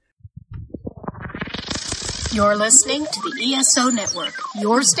You're listening to the ESO Network,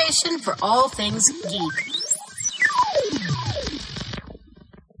 your station for all things geek.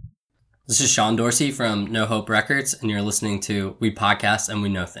 This is Sean Dorsey from No Hope Records, and you're listening to We Podcast and We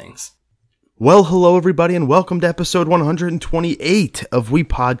Know Things. Well, hello everybody, and welcome to episode 128 of We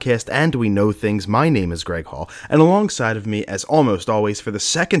Podcast and We Know Things. My name is Greg Hall, and alongside of me, as almost always, for the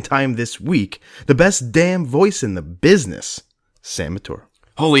second time this week, the best damn voice in the business, Sam Matura.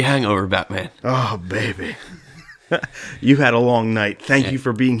 Holy hangover, Batman. Oh, baby. You had a long night. Thank you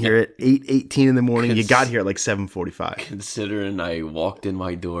for being here at 8:18 in the morning. You got here at like 7:45. Considering I walked in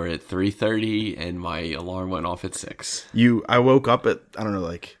my door at 3:30 and my alarm went off at 6. I woke up at, I don't know,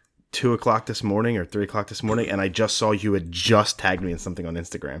 like 2 o'clock this morning or 3 o'clock this morning, and I just saw you had just tagged me in something on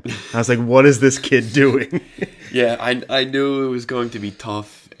Instagram. I was like, what is this kid doing? Yeah, I knew it was going to be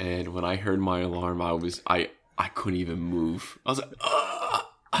tough, and when I heard my alarm, I couldn't even move. I was like, ugh.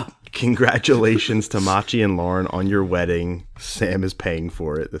 Congratulations to Machi and Lauren on your wedding. Sam is paying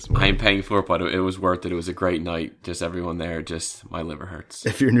for it this morning. I'm paying for it, but it was worth it. It was a great night. Just everyone there. Just my liver hurts.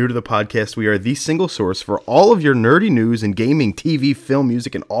 If you're new to the podcast, we are the single source for all of your nerdy news in gaming, TV, film,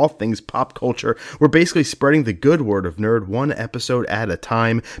 music, and all things pop culture. We're basically spreading the good word of nerd one episode at a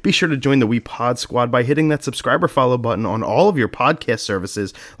time. Be sure to join the We Pod Squad by hitting that subscribe or follow button on all of your podcast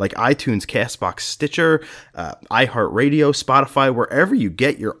services like iTunes, CastBox, Stitcher, iHeartRadio, Spotify, wherever you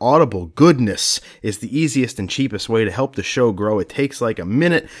get your audible goodness is the easiest and cheapest way to help the show grow. It takes like a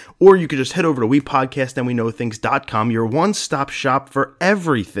minute, or you could just head over to WePodcastAndWeKnowThings.com, your one-stop shop for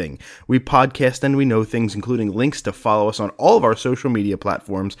everything We Podcast and We Know Things, including links to follow us on all of our social media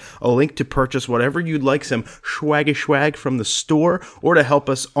platforms, a link to purchase whatever you'd like, some swag from the store, or to help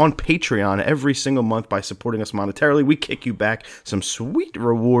us on Patreon every single month by supporting us monetarily. We kick you back some sweet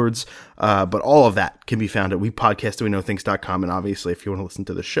rewards, but all of that can be found at WePodcastAndWeKnowThings.com, and obviously if you want to listen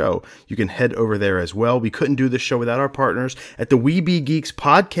to the show, you can head over there as well. We couldn't do this show without our partners at the We Be Geeks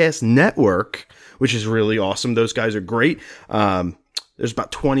Podcast Network, which is really awesome. Those guys are great. There's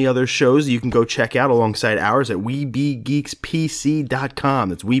about 20 other shows that you can go check out alongside ours at WeBeGeeksPC.com.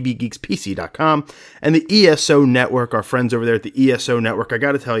 That's WeBeGeeksPC.com. And the ESO Network, our friends over there at the ESO Network, I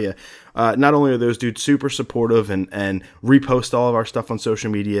got to tell you, not only are those dudes super supportive and repost all of our stuff on social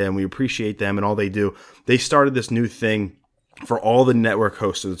media, and we appreciate them and all they do, they started this new thing for all the network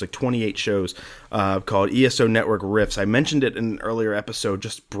hosts. So there's like 28 shows called ESO Network Riffs. I mentioned it in an earlier episode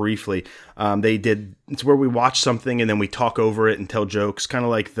just briefly. It's where we watch something and then we talk over it and tell jokes, kind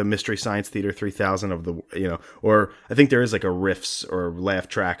of like the Mystery Science Theater 3000 of the, or I think there is like a riffs or laugh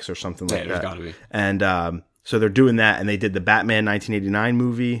tracks or something like that. There's gotta be. And so they're doing that, and they did the Batman 1989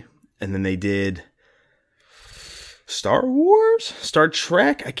 movie, and then they did Star Wars? Star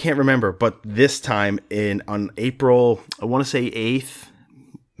Trek? I can't remember, but this time on April, I want to say 8th,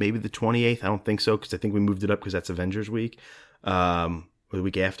 maybe the 28th, I don't think so, because I think we moved it up because that's Avengers week, or the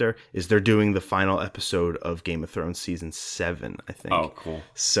week after, is they're doing the final episode of Game of Thrones Season 7, I think. Oh, cool.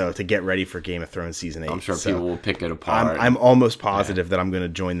 So to get ready for Game of Thrones Season 8. I'm sure people will pick it apart. I'm almost positive that I'm going to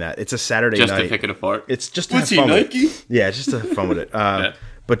join that. It's a Saturday night. Just to pick it apart? It's just to have fun with it. Yeah, just to have fun with it.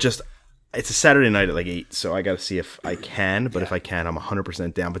 But just... It's a Saturday night at like 8, so I got to see if I can. But if I can, I'm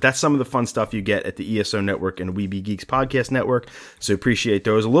 100% down. But that's some of the fun stuff you get at the ESO Network and We Be Geeks Podcast Network. So appreciate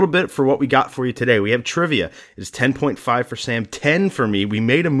those. A little bit for what we got for you today. We have trivia. It is 10.5 for Sam, 10 for me. We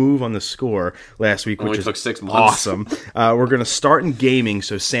made a move on the score last week, which took 6 months. Awesome. We're going to start in gaming.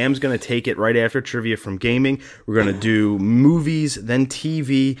 So Sam's going to take it right after trivia from gaming. We're going to do movies, then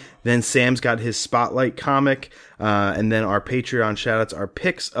TV. Then Sam's got his Spotlight comic, and then our Patreon shoutouts, our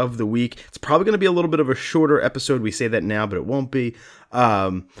picks of the week. It's probably going to be a little bit of a shorter episode. We say that now, but it won't be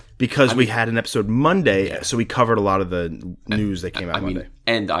because we had an episode Monday, so we covered a lot of the news that came out Monday.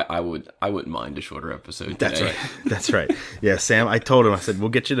 And I wouldn't mind a shorter episode today. That's right. That's right. Yeah, Sam, I told him, I said, we'll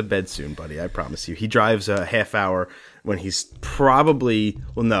get you to bed soon, buddy. I promise you. He drives a half hour when he's probably,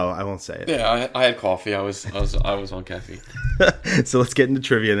 well, no, I won't say it. Yeah, I had coffee. I was on caffeine. So let's get into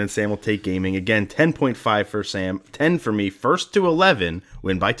trivia, and then Sam will take gaming. Again, 10.5 for Sam, 10 for me. First to 11,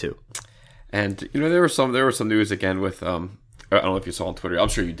 win by 2. And there was some news again with I don't know if you saw on Twitter. I'm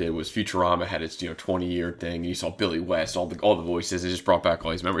sure you did. Was Futurama had its 20-year thing, and you saw Billy West, all the voices. It just brought back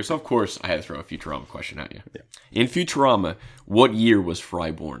all these memories. So of course I had to throw a Futurama question at you. Yeah. In Futurama, what year was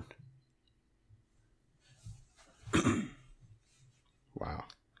Fry born? Wow.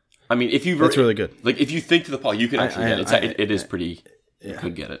 I mean, that's really good. Like, if you think to the point, you can actually get it. It is pretty. You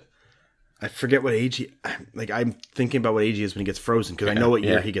could get it. I forget what age he. Like, I'm thinking about what age he is when he gets frozen because I know what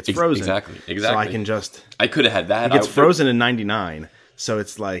year he gets frozen. Exactly. So I can just. I could have had that. He gets frozen in '99, so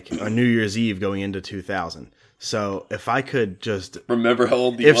it's like a New Year's Eve going into 2000. So if I could just remember how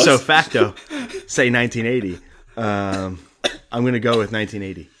old he was. Ipso facto, say 1980. I'm going to go with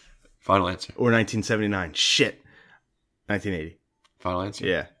 1980. Final answer. Or 1979. Shit. 1980. Final answer?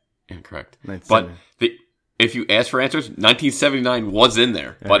 Yeah. Incorrect. But if you ask for answers, 1979 was in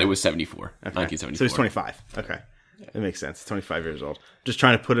there, but it was 74. Okay. 1974. So he's 25. Okay. It makes sense. 25 years old. Just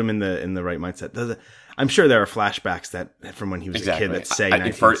trying to put him in the right mindset. I'm sure there are flashbacks that from when he was a kid that say in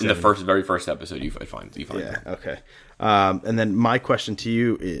the very first episode you find that. Okay. And then my question to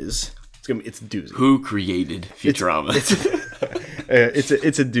you is it's a doozy. Who created Futurama? It's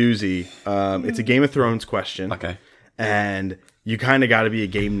a doozy. It's a Game of Thrones question. Okay. And you kind of got to be a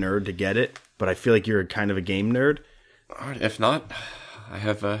game nerd to get it, but I feel like you're kind of a game nerd. All right, if not, I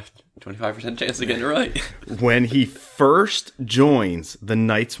have a 25% chance of getting it right. When he first joins the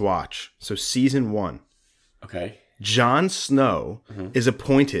Night's Watch, so season 1, okay, Jon Snow is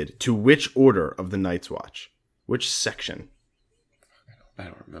appointed to which order of the Night's Watch? Which section? I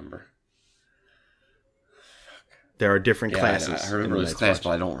don't remember. There are different classes. I remember this class,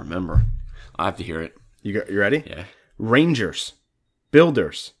 but I don't remember. I have to hear it. You ready? Yeah. Rangers,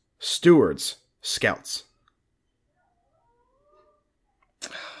 builders, stewards, scouts.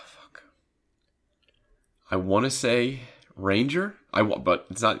 Fuck. I want to say Ranger. But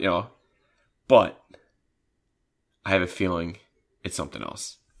it's not. But I have a feeling it's something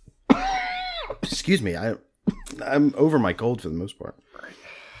else. Excuse me. I'm over my cold for the most part.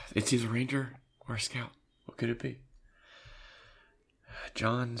 It's either Ranger or a Scout. What could it be?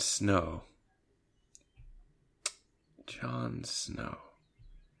 Jon Snow.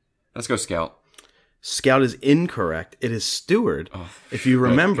 Let's go Scout. Scout is incorrect. It is steward. Oh, if you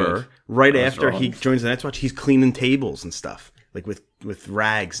remember, right after wrong. he joins the Night's Watch, he's cleaning tables and stuff, like with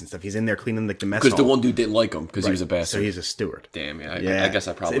rags and stuff. He's in there cleaning like the mess hall. Because the one dude didn't like him because he was a bastard. So he's a steward. Damn, yeah. I guess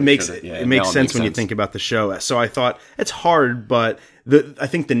I probably it makes it sense when you think about the show. So I thought it's hard, but I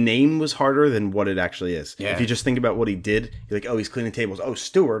think the name was harder than what it actually is. Yeah. If you just think about what he did, you're like, oh, he's cleaning tables. Oh,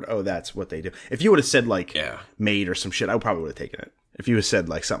 steward. Oh, that's what they do. If you would have said like maid or some shit, I probably would have taken it. If you had said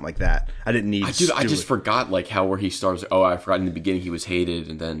like something like that, I didn't need. I just forgot like how where he starts. Oh, I forgot in the beginning he was hated,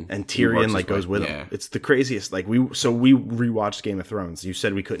 and then Tyrion like goes with him. It's the craziest. Like we rewatched Game of Thrones. You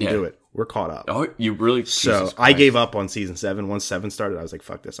said we couldn't do it. We're caught up. Oh, you really? So I gave up on season 7. Once 7 started, I was like,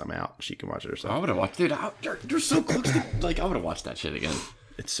 "Fuck this, I'm out." She can watch it herself. I would have watched, dude. You're so close. I would have watched that shit again.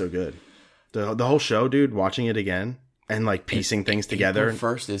 It's so good. The whole show, dude. Watching it again and like piecing things together.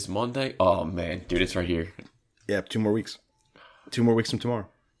 April 1st is Monday. Oh man, dude, it's right here. Yeah, 2 more weeks. 2 more weeks from tomorrow.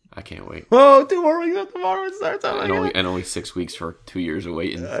 I can't wait. Oh, 2 more weeks from tomorrow it starts. And only 6 weeks for 2 years of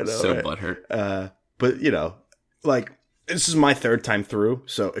waiting. So butthurt. But like this is my 3rd time through.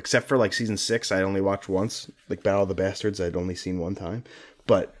 So except for like season 6, I only watched once. Like Battle of the Bastards, I'd only seen 1 time.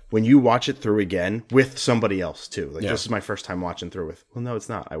 But when you watch it through again with somebody else too, like this is my first time watching through with. Well, no, it's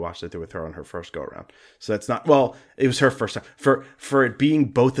not. I watched it through with her on her first go around. So that's not. Well, it was her first time for it being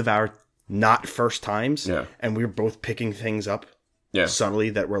both of our not first times. Yeah. And we were both picking things up. Yeah.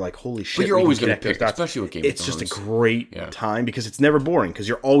 Subtly that we're like, holy shit. But you're always going to pick, especially with Game of Thrones. It's just a great time because it's never boring because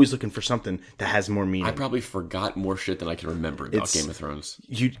you're always looking for something that has more meaning. I probably forgot more shit than I can remember about Game of Thrones.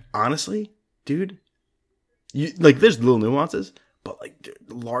 You honestly, dude, like there's little nuances, but like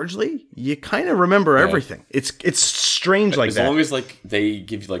largely you kind of remember everything. It's strange like that. As long as like they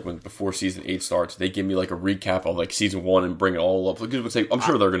give you like before season 8 starts, they give me like a recap of like season 1 and bring it all up. Like, I'm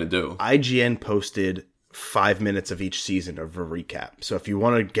sure they're going to do. IGN posted 5 minutes of each season of a recap. So if you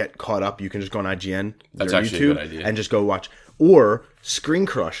want to get caught up, you can just go on IGN, that's their actually YouTube, a good idea, and just go watch. Or Screen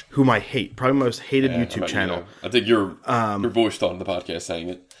Crush, whom I hate, probably my most hated YouTube channel. Yeah. I think you're voiced on the podcast saying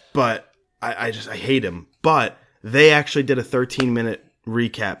it, but I hate him. But they actually did a 13-minute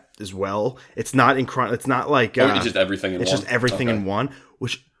recap as well. It's not it's not like it's just everything in one. It's just everything in one,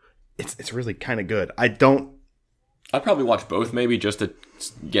 which it's really kind of good. I'd probably watch both, maybe, just to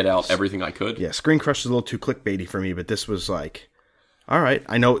get out everything I could. Yeah, Screen Crush is a little too clickbaity for me, but this was like, all right,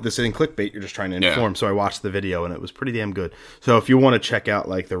 I know this isn't clickbait, you're just trying to inform, so I watched the video, and it was pretty damn good. So if you want to check out,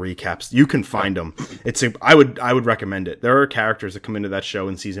 like, the recaps, you can find them. I would recommend it. There are characters that come into that show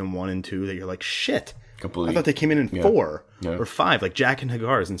in season 1 and 2 that you're like, shit, completely. I thought they came in 4 or 5, like Jack and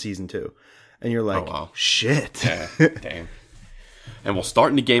Hagar is in season 2. And you're like, shit. Yeah, damn. And we'll start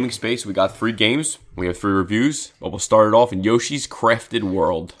in the gaming space. We got 3 games. We have 3 reviews. But we'll start it off in Yoshi's Crafted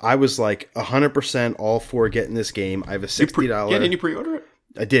World. I was like 100% all for getting this game. I have a $60. Didn't you pre-order it?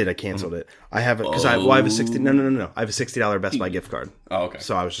 I did. I canceled it. I have it because I have a $60. No. I have a $60 Best Buy gift card. Oh, okay.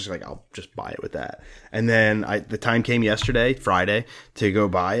 So I was just like, I'll just buy it with that. And then the time came yesterday, Friday, to go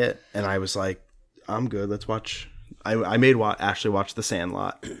buy it, and I was like, I'm good. Let's watch I made Ashley watch The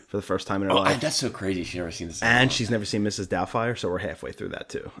Sandlot for the first time in her life. That's so crazy. She's never seen The Sandlot. And she's never seen Mrs. Doubtfire, so we're halfway through that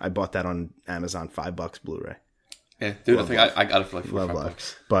too. I bought that on Amazon, $5 Blu-ray. Yeah, dude, I think I got it for like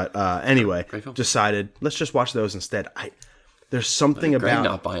 $5. But anyway, decided let's just watch those instead. There's something about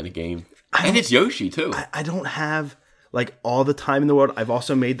not buying a game, and it's Yoshi too. I don't have like all the time in the world. I've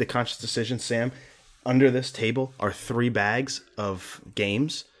also made the conscious decision, Sam. Under this table are 3 bags of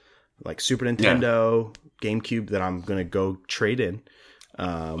games, like Super Nintendo, GameCube, that I'm gonna go trade in.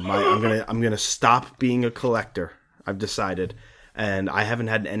 I'm gonna stop being a collector. I've decided, and I haven't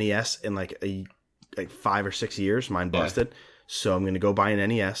had an NES in like 5 or 6 years. Mine busted. So I'm going to go buy an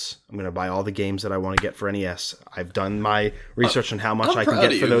NES. I'm going to buy all the games that I want to get for NES. I've done my research on how much I can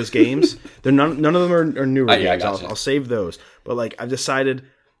get for those games. They're none of them are newer games. I'll save those. But like I've decided,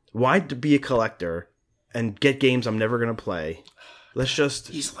 why be a collector and get games I'm never going to play? Let's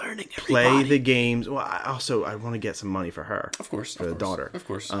just play the games. Well, I want to get some money for her. Of course. For the daughter. Of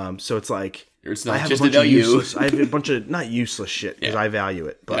course. So it's like, it's not I have just a bunch about of you. useless. I have a bunch of not useless shit because I value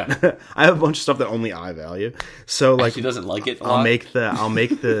it, but I have a bunch of stuff that only I value. So like, she doesn't like it. I'll make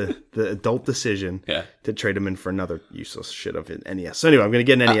the adult decision to trade them in for another useless shit of an NES. So anyway, I'm gonna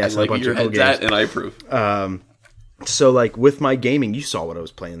get an NES and a bunch of cool games. And I approve. So like with my gaming, you saw what I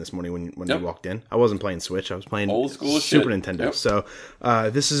was playing this morning when you walked in. I wasn't playing Switch. I was playing old school Super Nintendo. Yep. So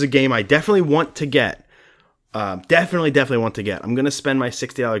this is a game I definitely want to get. Definitely want to get. I'm going to spend my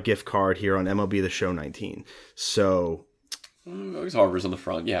 $60 gift card here on MLB The Show 19. So Always Harbor's on the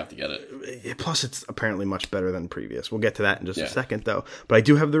front. You have to get it. Plus, it's apparently much better than previous. We'll get to that in just a second, though. But I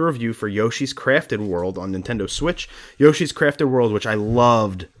do have the review for Yoshi's Crafted World on Nintendo Switch. Yoshi's Crafted World, which I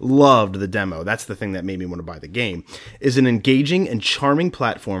loved the demo. That's the thing that made me want to buy the game. Is an engaging and charming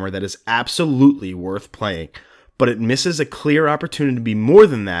platformer that is absolutely worth playing. But it misses a clear opportunity to be more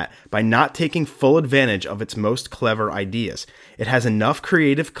than that by not taking full advantage of its most clever ideas. It has enough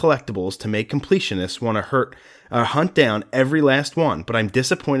creative collectibles to make completionists want to hunt down every last one, but I'm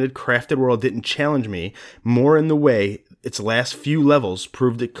disappointed Crafted World didn't challenge me more in the way its last few levels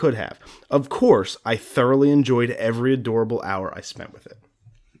proved it could have. Of course, I thoroughly enjoyed every adorable hour I spent with it.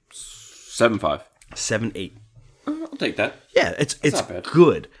 7.5. 7.8. I'll take that. Yeah, it's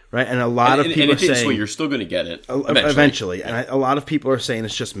good, right? And a lot of people are saying... So you're still going to get it eventually. And a lot of people are saying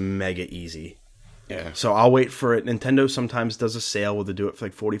it's just mega easy. Yeah. So I'll wait for it. Nintendo sometimes does a sale where they do it for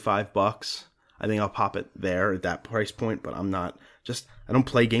like $45. I think I'll pop it there at that price point, but I'm not I don't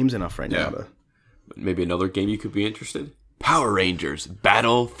play games enough right now. Maybe another game you could be interested? Power Rangers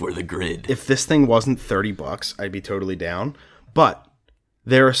Battle for the Grid. If this thing wasn't $30, I'd be totally down. But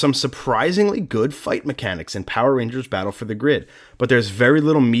there are some surprisingly good fight mechanics in Power Rangers Battle for the Grid, but there's very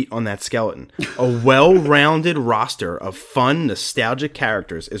little meat on that skeleton. A well-rounded roster of fun, nostalgic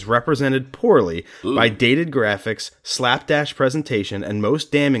characters is represented poorly by dated graphics, slapdash presentation, and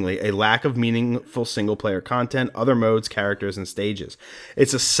most damningly, a lack of meaningful single-player content, other modes, characters, and stages.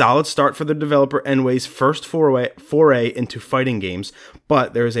 It's a solid start for the developer Enway's first foray into fighting games,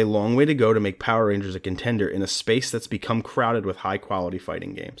 but there is a long way to go to make Power Rangers a contender in a space that's become crowded with high-quality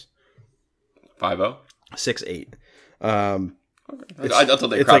fighting games. 5.0? 6.8. I thought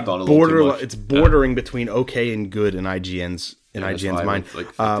they cracked on a little too much. It's bordering between okay and good in IGN's mind.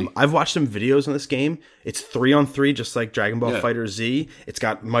 I've watched some videos on this game. It's 3-on-3, just like Dragon Ball Fighter Z. It's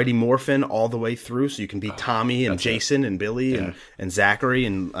got Mighty Morphin all the way through, so you can be Tommy and Jason and Billy and Zachary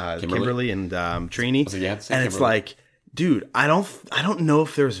and Kimberly and Trini. And it's like, dude, I don't know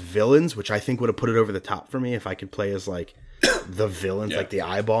if there's villains, which I think would have put it over the top for me if I could play as like the villains, like the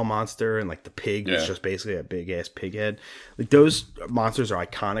eyeball monster and like the pig, who's just basically a big ass pig head. Like those monsters are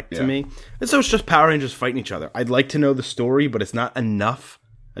iconic to me. And so it's just Power Rangers fighting each other. I'd like to know the story, but it's not enough.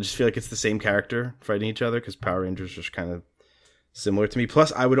 I just feel like it's the same character fighting each other because Power Rangers are just kind of similar to me.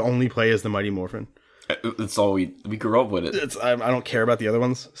 Plus, I would only play as the Mighty Morphin. That's all we grew up with it. I don't care about the other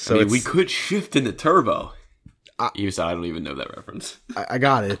ones. So I mean, we could shift into Turbo. You said I don't even know that reference. I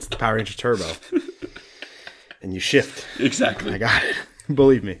got it. It's the Power Rangers Turbo. And you shift. Exactly. I got it.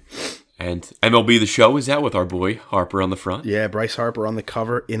 Believe me. And MLB The Show is out with our boy Harper on the front. Yeah, Bryce Harper on the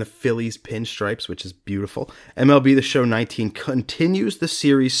cover in a Phillies pinstripes, which is beautiful. MLB The Show 19 continues the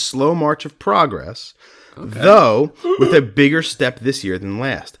series' slow march of progress, though with a bigger step this year than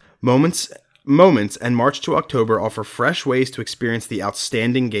last. Moments Moments and March to October offer fresh ways to experience the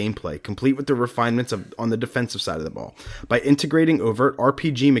outstanding gameplay, complete with the refinements on the defensive side of the ball. By integrating overt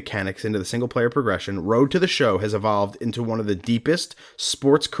RPG mechanics into the single-player progression, Road to the Show has evolved into one of the deepest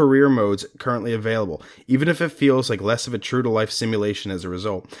sports career modes currently available, even if it feels like less of a true-to-life simulation as a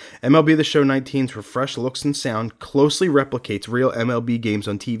result. MLB The Show 19's refreshed looks and sound closely replicates real MLB games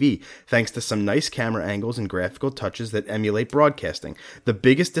on TV, thanks to some nice camera angles and graphical touches that emulate broadcasting. The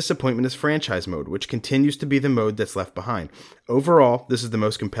biggest disappointment is franchise mode, which continues to be the mode that's left behind. Overall, this is the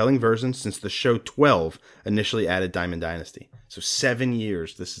most compelling version since the Show 12 initially added Diamond Dynasty. So 7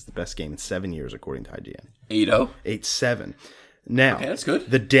 years, this is the best game in 7 years, according to IGN. 8-0? 8-7. Now, okay, that's good.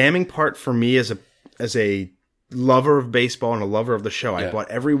 The damning part for me as a lover of baseball and a lover of the show, I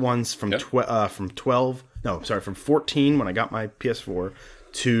bought every one's from 14 when I got my PS4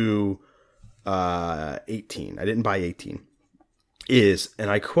 to 18. I didn't buy 18. And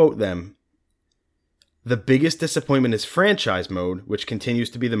I quote them, the biggest disappointment is franchise mode, which continues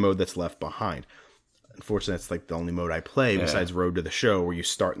to be the mode that's left behind. Unfortunately, that's like the only mode I play besides Road to the Show, where you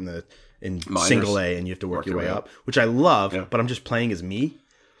start in single A and you have to work your way up, which I love, but I'm just playing as me.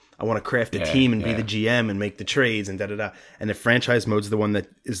 I want to craft a team and be the GM and make the trades and da-da-da. And if franchise mode's the one that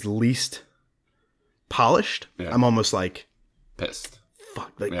is least polished, I'm almost like... pissed.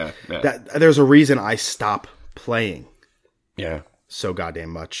 Fuck. Like, there's a reason I stop playing. Yeah. So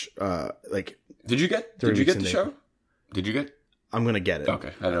goddamn much. Did you get the show? Did you get? I'm gonna get it.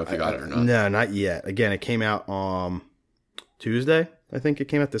 Okay, I don't know if you got it or not. No, not yet. Again, it came out Tuesday. I think it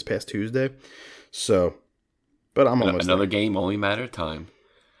came out this past Tuesday. So, but I'm almost another game. Only matter of time.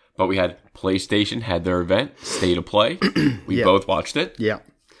 But we had PlayStation had their event, State of Play. We both watched it. Yeah,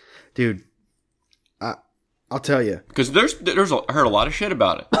 dude. I'll tell you, because I heard a lot of shit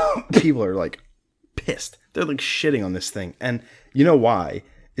about it. People are like pissed. They're like shitting on this thing, and you know why?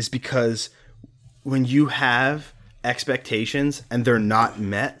 It's because when you have expectations and they're not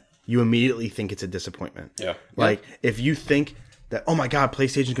met, you immediately think it's a disappointment. Yeah. Like, if you think that, oh my God,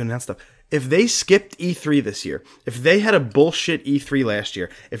 PlayStation's going to announce stuff. If they skipped E3 this year, if they had a bullshit E3 last year,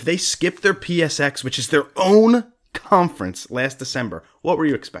 if they skipped their PSX, which is their own conference last December, what were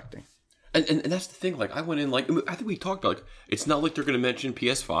you expecting? And that's the thing. Like, I went in, like, I think we talked about, like, it's not like they're going to mention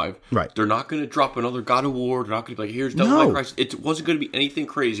PS5. Right. They're not going to drop another God of War. They're not going to be like, here's Devil May Cry. It wasn't going to be anything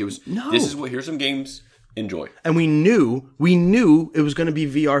crazy. It was, here's some games. Enjoy. And we knew it was going to be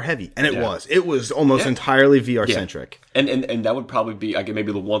VR heavy, and it was. It was almost entirely VR centric. And that would probably be, I guess,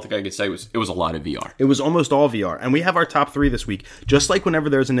 maybe the one thing I could say was it was a lot of VR. It was almost all VR, and we have our top 3 this week. Just like whenever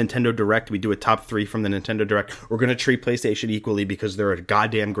there's a Nintendo Direct, we do a top 3 from the Nintendo Direct. We're going to treat PlayStation equally because they're a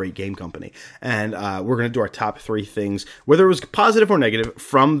goddamn great game company, and we're going to do our top 3 things, whether it was positive or negative,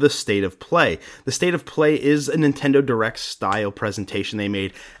 from the State of Play. The State of Play is a Nintendo Direct style presentation they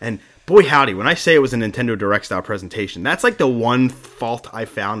made, and boy howdy, when I say it was a Nintendo Direct style presentation, that's like the one fault I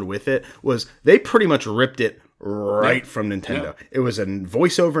found with it was they pretty much ripped it right from Nintendo. Yeah. It was a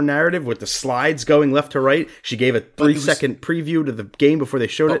voiceover narrative with the slides going left to right. She gave a 3-second preview to the game before they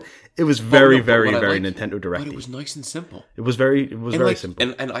showed it. It was very Nintendo Direct. But it was nice and simple. It was very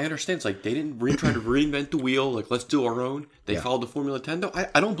simple. And I understand, it's like they didn't try to reinvent the wheel, like let's do our own. They followed the formula Nintendo.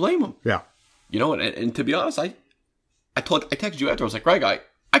 I don't blame them. Yeah. You know, and to be honest, I texted you after, I was like, Greg,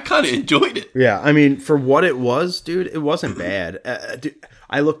 I kind of enjoyed it. Yeah, I mean, for what it was, dude, it wasn't bad. Dude,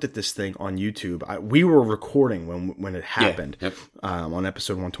 I looked at this thing on YouTube. We were recording when it happened on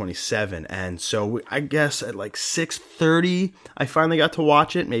episode 127, and so I guess at like 6:30, I finally got to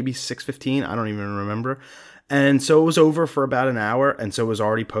watch it. Maybe 6:15, I don't even remember. And so it was over for about an hour, and so it was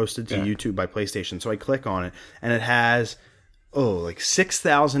already posted to YouTube by PlayStation. So I click on it, and it has like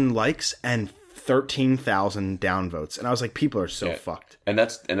 6,000 likes and 13,000 downvotes, and I was like, people are so fucked. And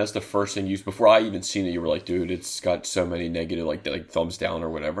that's the first thing before I even seen it, you were like, dude, it's got so many negative like thumbs down or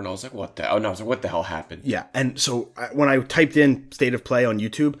whatever, and I was like, what the hell? And I was like, what the hell happened? Yeah, and so when I typed in State of Play on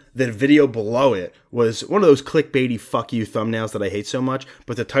YouTube, the video below it was one of those clickbaity fuck you thumbnails that I hate so much,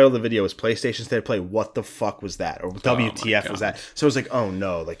 but the title of the video was PlayStation State of Play, what the fuck was that? Or WTF was that? So I was like, oh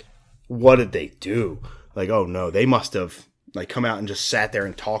no, like, what did they do? Like, oh no, they must have like come out and just sat there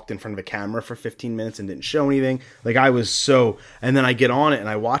and talked in front of a camera for 15 minutes and didn't show anything. Like I was so, and then I get on it and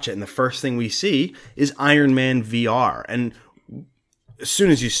I watch it, and the first thing we see is Iron Man VR. And as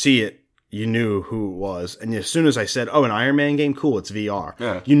soon as you see it, you knew who it was. And as soon as I said, oh, an Iron Man game, cool, it's VR.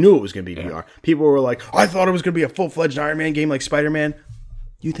 Yeah. You knew it was going to be VR. People were like, I thought it was going to be a full-fledged Iron Man game like Spider-Man.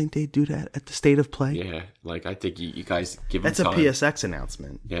 You think they do that at the State of Play? Yeah, like I think you guys give them That's a time. PSX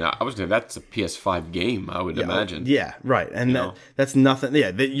announcement. Yeah, I was gonna. That's a PS5 game, I would imagine. Yeah, right. And that's nothing.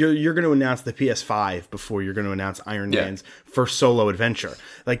 Yeah, you're going to announce the PS5 before you're going to announce Iron Man's first solo adventure.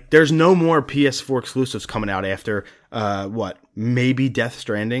 Like, there's no more PS4 exclusives coming out after maybe Death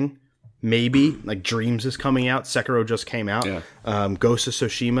Stranding, maybe like Dreams is coming out. Sekiro just came out. Yeah. Ghost of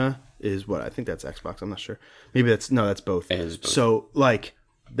Tsushima is what I think that's Xbox. I'm not sure. Maybe that's both. It is both. So like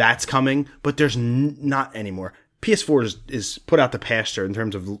that's coming, but there's not anymore. PS4 is put out the pasture in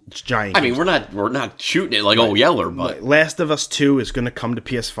terms of giant. I mean, we're not shooting it like old Yeller, but Last of Us 2 is going to come to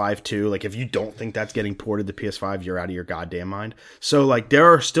PS5 too. Like, if you don't think that's getting ported to PS5, you're out of your goddamn mind. So, like,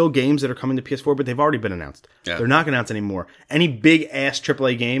 there are still games that are coming to PS4, but they've already been announced. Yeah. They're not going to announce anymore. Any big ass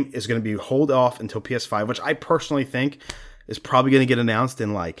AAA game is going to be hold off until PS5, which I personally think is probably going to get announced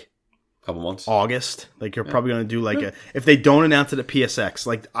in like a couple months. August. Like, you're probably going to do like if they don't announce it at PSX,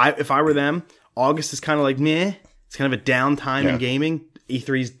 like if I were them, August is kind of like meh. It's kind of a downtime in gaming.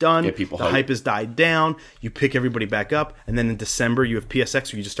 E3's done. Yeah, people the hype has died down. You pick everybody back up. And then in December, you have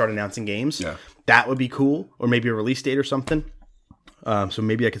PSX where you just start announcing games. Yeah. That would be cool. Or maybe a release date or something. So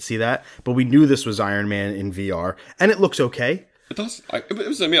maybe I could see that. But we knew this was Iron Man in VR. And it looks okay. It does. I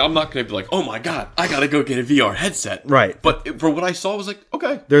mean, I'm not going to be like, oh my God, I got to go get a VR headset. Right. But for what I saw, I was like,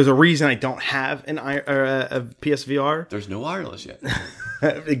 okay. There's a reason I don't have a PSVR. There's no wireless yet.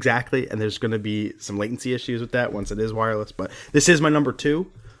 Exactly. And there's going to be some latency issues with that once it is wireless. But this is my number 2.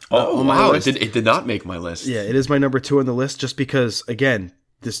 Oh, wow. It did not make my list. Yeah, it is my number 2 on the list just because, again,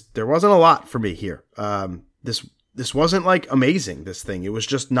 there wasn't a lot for me here. This wasn't like amazing, this thing. It was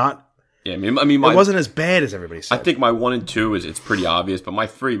just not. Yeah, I mean, it wasn't as bad as everybody said. I think my 1 and 2 it's pretty obvious, but my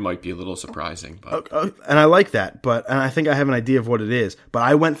 3 might be a little surprising. But and I like that, and I think I have an idea of what it is. But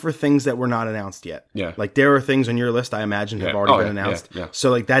I went for things that were not announced yet. Yeah, like there are things on your list I imagine have already been announced. Yeah. So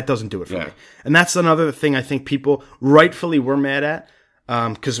like that doesn't do it for me. And that's another thing I think people rightfully were mad at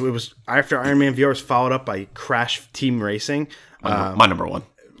because it was after Iron Man VR was followed up by Crash Team Racing. My number 1.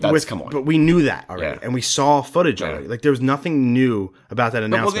 Come on. But we knew that already, and we saw footage already. Like there was nothing new about that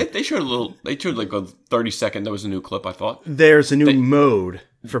announcement. Well, they showed They showed like a 30-second. There was a new clip. I thought there's a new mode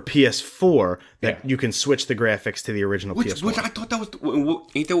for PS4 that you can switch the graphics to the original PS4. Which I thought that was.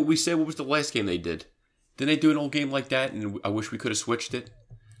 Ain't that what we said? What was the last game they did? Didn't they do an old game like that? And I wish we could have switched it.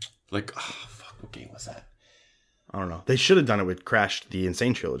 Like, fuck, what game was that? I don't know. They should have done it with Crash the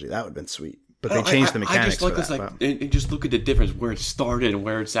Insane Trilogy. That would have been sweet. But they changed the mechanics. I just like for this, that, and just look at the difference where it started and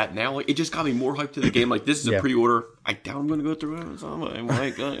where it's at now. Like, it just got me more hyped to the game. Like, this is a pre-order. I doubt I'm going to go through it. So I'm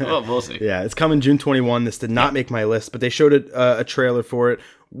like, we'll see. Yeah, it's coming June 21. This did not make my list, but they showed a trailer for it.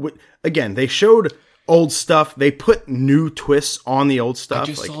 Again, they showed old stuff. They put new twists on the old stuff. I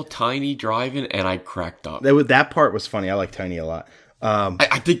just saw Tiny driving, and I cracked up. That part was funny. I like Tiny a lot.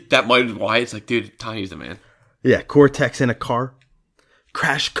 I think that might be why it's like, dude, Tiny's the man. Yeah, Cortex in a car.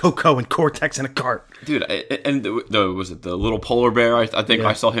 Crash, Coco, and Cortex in a cart. Dude, and was it the little polar bear? I think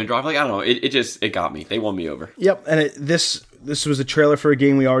I saw him drive. Like, I don't know. It got me. They won me over. Yep, and this was a trailer for a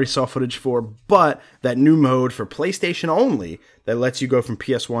game we already saw footage for, but that new mode for PlayStation only that lets you go from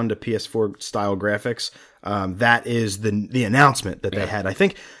PS1 to PS4 style graphics, that is the announcement that they had. I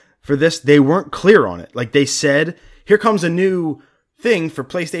think for this, they weren't clear on it. Like, they said, here comes a new thing for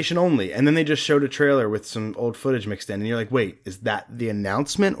PlayStation only, and then they just showed a trailer with some old footage mixed in, and you're like, wait, is that the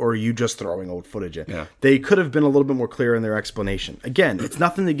announcement, or are you just throwing old footage in? Yeah. They could have been a little bit more clear in their explanation. Again, it's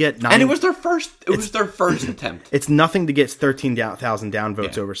nothing to get and it was their first attempt. It's nothing to get 13,000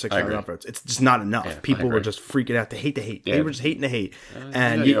 downvotes over 600 upvotes. It's just not enough. People were just freaking out to hate the hate. They were just hating the hate.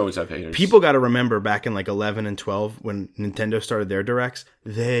 And you always have haters. People got to remember back in like 11 and 12 when Nintendo started their directs,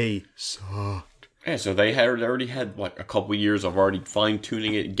 they sucked. Yeah, so they already had like a couple years of already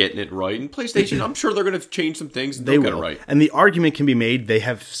fine-tuning it, getting it right. And PlayStation, I'm sure they're going to change some things and they'll get it right. And the argument can be made, they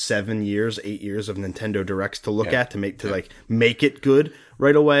have 8 years of Nintendo Directs to look at to make it good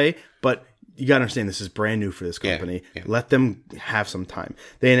right away. But you got to understand, this is brand new for this company. Yeah. Let them have some time.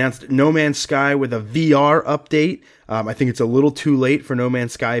 They announced No Man's Sky with a VR update. I think it's a little too late for No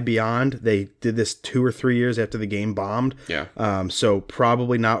Man's Sky Beyond. They did this 2 or 3 years after the game bombed. Yeah. So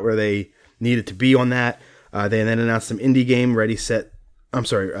probably not where they needed to be on that. They then announced some indie game, Ready Set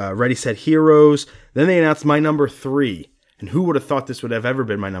Heroes. Then they announced my number 3. And who would have thought this would have ever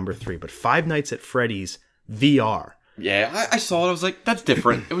been my number 3? But Five Nights at Freddy's VR. Yeah, I saw it. I was like, that's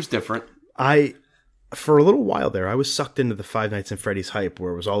different. It was different. For a little while there, I was sucked into the Five Nights at Freddy's hype,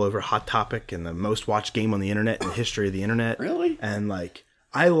 where it was all over Hot Topic and the most watched game on the internet in the history of the internet. Really? And like,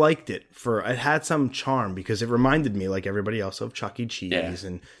 I liked it it had some charm because it reminded me, like everybody else, of Chuck E. Cheese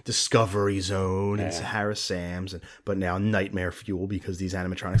and Discovery Zone and Sahara Sam's, but now Nightmare Fuel because these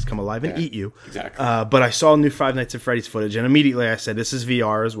animatronics come alive and eat you. Exactly. But I saw new Five Nights at Freddy's footage, and immediately I said, this is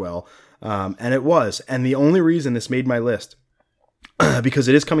VR as well. And it was. And the only reason this made my list, because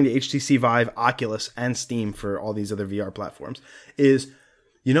it is coming to HTC Vive, Oculus, and Steam for all these other VR platforms, is,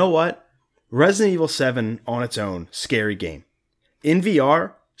 you know what? Resident Evil 7 on its own, scary game. In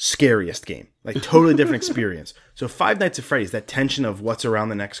VR, scariest game. Like, totally different experience. So Five Nights at Freddy's, that tension of what's around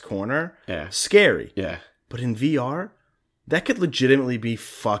the next corner, scary. Yeah. But in VR, that could legitimately be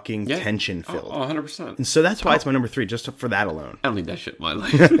fucking tension-filled. 100%. And so that's why it's my number 3, just for that alone. I don't need that shit in my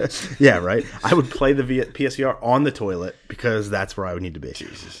life. Yeah, right? I would play the PSVR on the toilet because that's where I would need to be.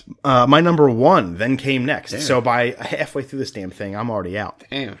 Jesus. My number 1 then came next. Damn. So by halfway through this damn thing, I'm already out.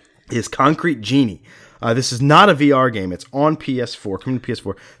 Damn. Is Concrete Genie. This is not a VR game. It's on PS4, coming to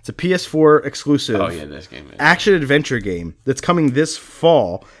PS4. It's a PS4 exclusive this game is. action-adventure game that's coming this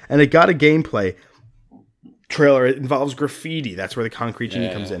fall, and it got a gameplay trailer. It involves graffiti. That's where the Concrete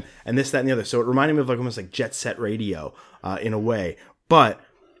Genie comes in. And this, that, and the other. So it reminded me of like almost like Jet Set Radio in a way. But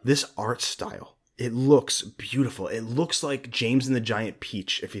this art style, it looks beautiful. It looks like James and the Giant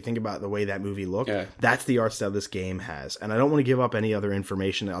Peach. If you think about the way that movie looked, that's the art style this game has. And I don't want to give up any other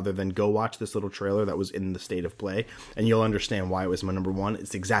information other than go watch this little trailer that was in the state of play, and you'll understand why it was my number 1.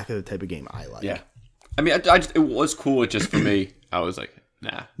 It's exactly the type of game I like. Yeah. I mean, it was cool. It just, for me, I was like,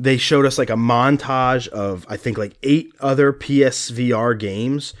 nah. They showed us like a montage of, I think, like 8 other PSVR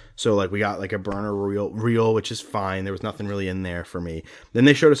games. So like we got like a burner reel, which is fine. There was nothing really in there for me. Then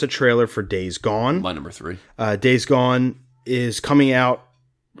they showed us a trailer for Days Gone. My number 3. Days Gone is coming out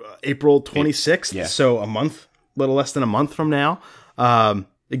April 26th. Yeah. So a little less than a month from now.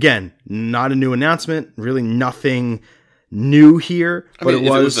 Again, not a new announcement. Really nothing new here, but it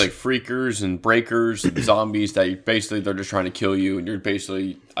was like freakers and breakers and zombies that they're just trying to kill you, and you're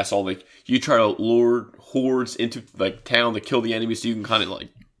basically, I saw like you try to lure hordes into like town to kill the enemies so you can kind of like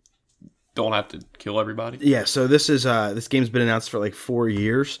don't have to kill everybody. Yeah, so this game's been announced for like 4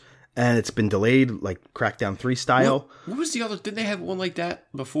 years, and it's been delayed like Crackdown 3 style. What was the other? Didn't they have one like that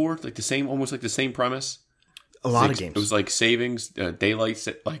before? Like the same, almost like the same premise. A lot of games. It was like Savings, Daylight,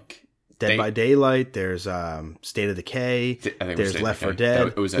 like Dead by Daylight. There's State of Decay. There's Left 4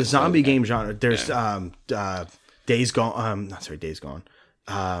 Dead. The zombie game genre. There's Days Gone. Not sorry, Days Gone.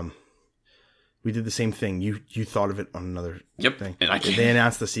 We did the same thing. You thought of it on another thing. And they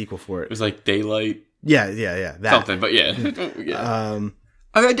announced the sequel for it. It was like Daylight. Yeah. That. Something, but yeah.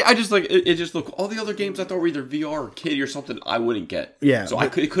 I just like it. Just look, all the other games I thought were either VR or kiddie or something I wouldn't get. Yeah, so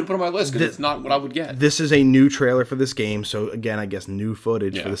it could put on my list because it's not what I would get. This is a new trailer for this game, so again, I guess new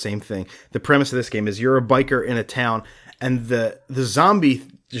footage for the same thing. The premise of this game is you're a biker in a town, and the zombie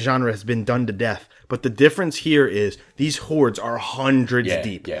genre has been done to death. But the difference here is these hordes are hundreds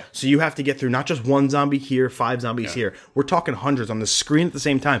deep. Yeah. So you have to get through not just one zombie here, 5 zombies here. We're talking hundreds on the screen at the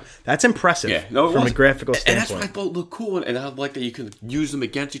same time. That's impressive from a graphical standpoint. And that's what I thought looked cool. And I like that you can use them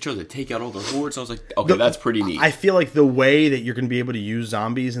against each other to take out all the hordes. I was like, okay, that's pretty neat. I feel like the way that you're going to be able to use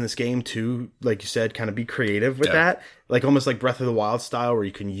zombies in this game to, like you said, kind of be creative with that. Like almost like Breath of the Wild style where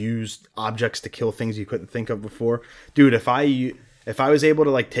you can use objects to kill things you couldn't think of before. Dude, if I was able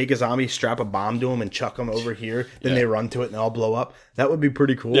to like take a zombie, strap a bomb to him, and chuck him over here, then they run to it and they all blow up, that would be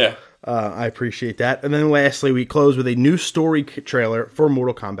pretty cool. Yeah, I appreciate that. And then lastly, we close with a new story trailer for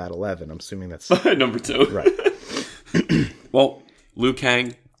Mortal Kombat 11. I'm assuming that's number 2. Right. Well, Liu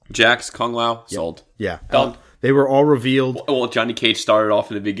Kang, Jax, Kung Lao, sold. Yeah, done. They were all revealed. Well, Johnny Cage started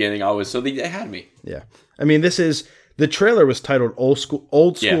off in the beginning. They had me. Yeah, I mean, the trailer was titled Old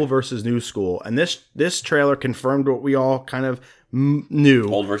School versus New School, and this trailer confirmed what we all kind of knew.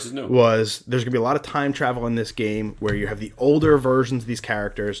 Old versus new. Was there's going to be a lot of time travel in this game where you have the older versions of these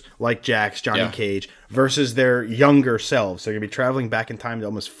characters, like Jax, Johnny Cage, versus their younger selves. So you're going to be traveling back in time to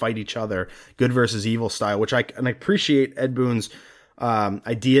almost fight each other, good versus evil style, which I appreciate Ed Boon's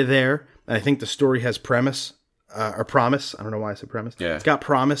idea there. And I think the story has premise. Or promise. I don't know why I said premise. Yeah. It's got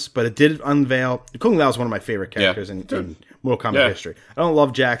promise, but it did unveil... Kung Lao is one of my favorite characters in Mortal Kombat history. I don't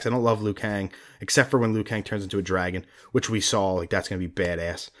love Jax. I don't love Liu Kang, except for when Liu Kang turns into a dragon, which we saw. Like, that's going to be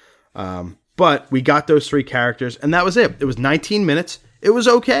badass. But we got those 3 characters, and that was it. It was 19 minutes. It was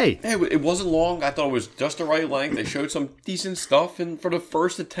okay. Hey, it wasn't long. I thought it was just the right length. They showed some decent stuff, and for the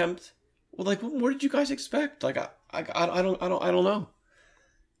first attempt, well, like, what did you guys expect? Like, I don't know.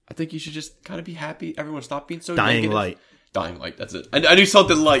 I think you should just kind of be happy. Everyone stop being so Dying negative. Dying Light. That's it. I knew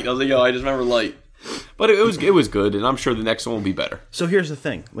something light. I was like, I just remember light. But it was good, and I'm sure the next one will be better. So here's the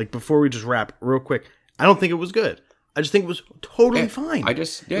thing. Like, before we just wrap real quick, I don't think it was good. I just think it was totally fine. It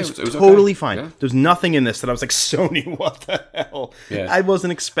was totally okay. fine. Yeah. There's nothing in this that I was like, Sony, what the hell? Yeah. I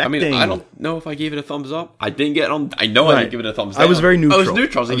wasn't expecting. I mean, I don't know if I gave it a thumbs up. I didn't get on. I know I didn't give it a thumbs down. I was very neutral. I was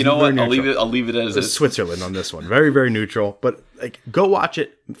neutral. I was like, you know what? I'll leave it as it's Switzerland on this one. Very, very neutral. But like, go watch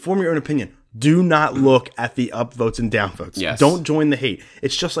it. Form your own opinion. Do not look at the upvotes and downvotes. Yes. Don't join the hate.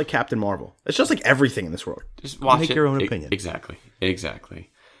 It's just like Captain Marvel. It's just like everything in this world. Just watch Make your own opinion. Exactly.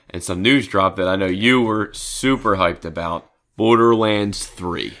 And some news dropped that I know you were super hyped about. Borderlands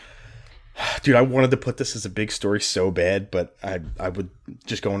 3. Dude, I wanted to put this as a big story so bad, but I would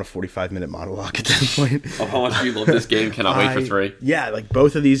just go on a 45-minute monologue at that point. Of how much you love this game. Cannot wait for 3. Yeah, like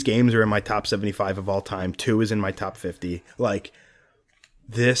both of these games are in my top 75 of all time. 2 is in my top 50. Like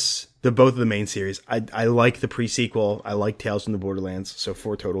both of the main series. I like the pre-sequel. I like Tales from the Borderlands. So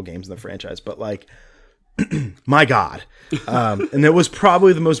 4 total games in the franchise. But like, my God. And it was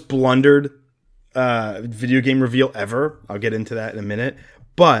probably the most blundered video game reveal ever. I'll get into that in a minute.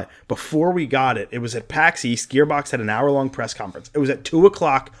 But before we got it, it was at PAX East. Gearbox had an hour-long press conference. It was at 2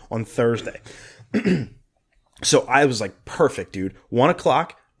 o'clock on Thursday. So I was like, perfect, dude. 1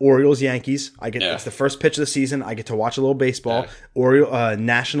 o'clock, Orioles, Yankees. It's the first pitch of the season. I get to watch a little baseball.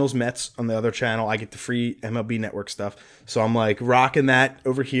 Nationals, Mets on the other channel. I get the free MLB Network stuff. So I'm like rocking that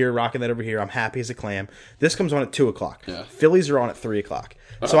over here. I'm happy as a clam. This comes on at 2 o'clock. Yeah. Phillies are on at 3 o'clock.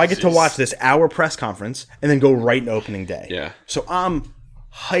 So I get to watch this hour press conference and then go right into opening day. Yeah. So I'm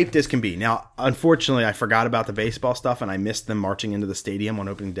hyped as can be. Now, unfortunately, I forgot about the baseball stuff and I missed them marching into the stadium on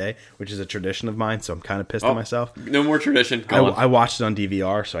opening day, which is a tradition of mine. So I'm kind of pissed at myself. No more tradition. I watched it on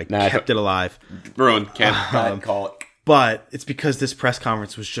DVR, so I kept it alive. Ruined. Can't call it. But it's because this press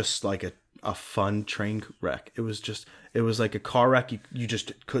conference was just like a fun train wreck. It was like a car wreck. You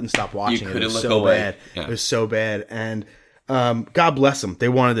just couldn't stop watching it. It was so bad. Yeah. It was so bad. And God bless them. They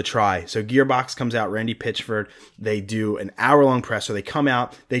wanted to try. So Gearbox comes out, Randy Pitchford. They do an hour-long presser. They come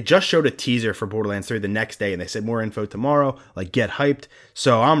out. They just showed a teaser for Borderlands 3 the next day, and they said more info tomorrow. Like, get hyped.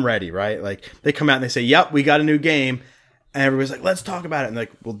 So I'm ready, right? Like, they come out and they say, yep, we got a new game. And everybody's like, let's talk about it. And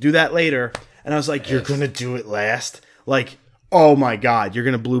like, we'll do that later. And I was like, you're going to do it last? Like, oh my God, you're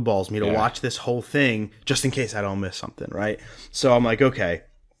going to blue balls me to watch this whole thing just in case I don't miss something, right? So I'm like, okay.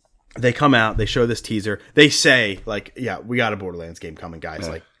 They come out, they show this teaser. They say, like, yeah, we got a Borderlands game coming, guys.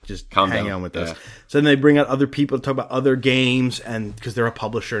 Like, just hang on with this. Yeah. So then they bring out other people to talk about other games, and because they're a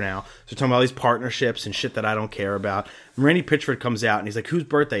publisher now. So they're talking about all these partnerships and shit that I don't care about. And Randy Pitchford comes out, and he's like, whose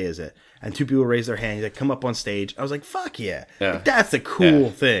birthday is it? And 2 people raise their hand. He's like, come up on stage. I was like, fuck yeah. Like, that's a cool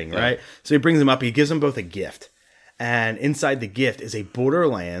thing, right? So he brings them up. He gives them both a gift. And inside the gift is a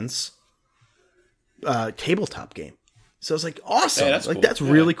Borderlands tabletop game. So I was like, awesome. Yeah, that's cool. That's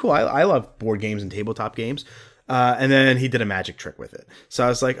really cool. I love board games and tabletop games. And then he did a magic trick with it. So I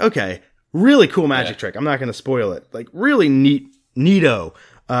was like, okay, really cool magic trick. I'm not going to spoil it. Like, really neato.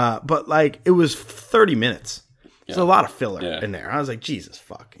 But like, it was 30 minutes. There's a lot of filler in there. I was like, Jesus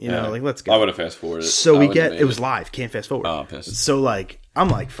fuck. You know, like, let's go. I would have fast forwarded. So it was live. Can't fast forward. Oh, pissed. So like, I'm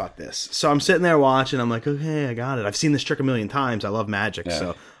like, fuck this. So I'm sitting there watching. I'm like, okay, I got it. I've seen this trick a million times. I love magic. Yeah.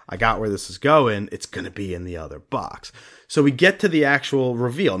 So I got where this is going. It's going to be in the other box. So we get to the actual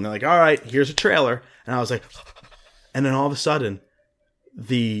reveal, and they're like, all right, here's a trailer. And I was like, and then all of a sudden,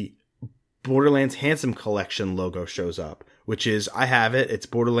 the Borderlands Handsome Collection logo shows up, which is, I have it. It's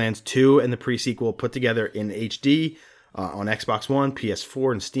Borderlands 2 and the pre-sequel put together in HD on Xbox One,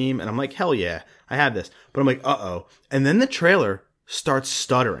 PS4, and Steam. And I'm like, hell yeah, I have this. But I'm like, uh-oh. And then the trailer starts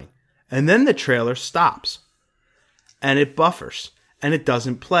stuttering. And then the trailer stops. And it buffers. And it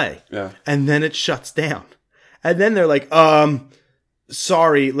doesn't play. Yeah. And then it shuts down. And then they're like,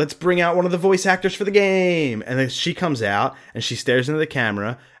 sorry, let's bring out one of the voice actors for the game. And then she comes out and she stares into the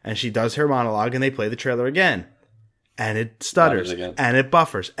camera and she does her monologue and they play the trailer again. And it stutters and it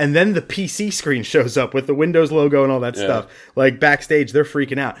buffers. And then the PC screen shows up with the Windows logo and all that stuff. Like backstage, they're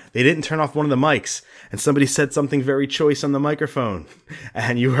freaking out. They didn't turn off one of the mics and somebody said something very choice on the microphone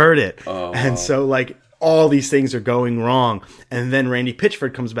and you heard it. Oh, and so like, all these things are going wrong. And then Randy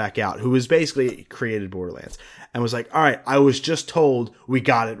Pitchford comes back out, who was basically created Borderlands, and was like, all right, I was just told we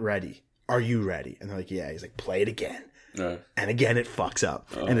got it ready. Are you ready? And they're like, yeah. He's like, play it again. Right. And again, it fucks up.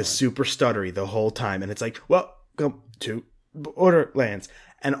 And it's super stuttery the whole time. And it's like, welcome to Borderlands.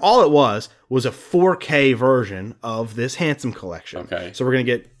 And all it was a 4K version of this Handsome Collection. Okay. So we're going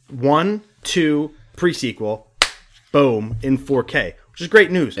to get 1, 2, pre-sequel, boom, in 4K. Which is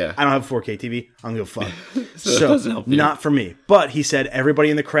great news. Yeah. I don't have a 4K TV. I'm going to go fuck. So not for me. But he said, everybody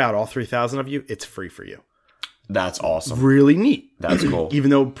in the crowd, all 3,000 of you, it's free for you. That's awesome. Really neat. That's cool. Even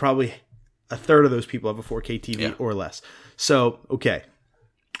though probably a third of those people have a 4K TV or less. So, okay.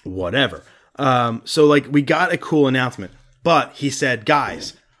 Whatever. So like we got a cool announcement, but he said,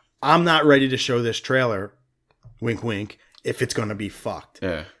 guys, I'm not ready to show this trailer, wink, wink, if it's going to be fucked.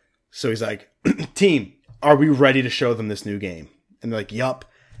 Yeah. So he's like, team, are we ready to show them this new game? And they're like, yup.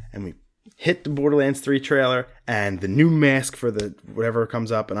 And we hit the Borderlands 3 trailer and the new mask for the whatever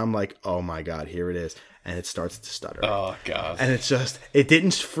comes up. And I'm like, oh my God, here it is. And it starts to stutter. Oh, God. And it's just, it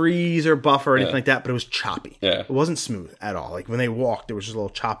didn't freeze or buffer or anything like that, but it was choppy. Yeah. It wasn't smooth at all. Like when they walked, there was just a little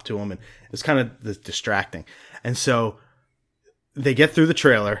chop to them and it was kind of distracting. And so they get through the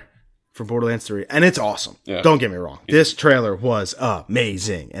trailer for Borderlands 3 and it's awesome. Yeah. Don't get me wrong. This trailer was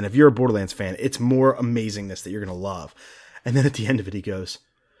amazing. And if you're a Borderlands fan, it's more amazingness that you're going to love. And then at the end of it, he goes,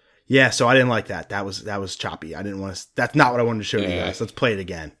 yeah, so I didn't like that. That was choppy. I didn't want to, that's not what I wanted to show you guys. Let's play it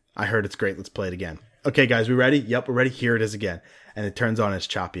again. I heard it's great. Let's play it again. Okay, guys, we ready? Yep, we're ready. Here it is again. And it turns on as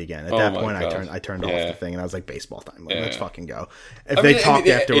choppy again. At that point, I turned off the thing, and I was like, baseball time. Like, let's fucking go. If they talked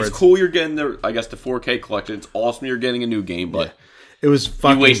afterwards. It's cool you're getting the 4K collection. It's awesome you're getting a new game, but it was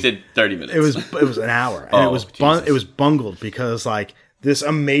fucking... You wasted 30 minutes. It was an hour. And it was bungled because, like, this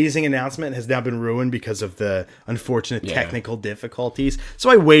amazing announcement has now been ruined because of the unfortunate technical difficulties.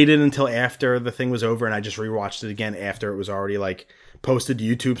 So I waited until after the thing was over, and I just rewatched it again after it was already, like, posted to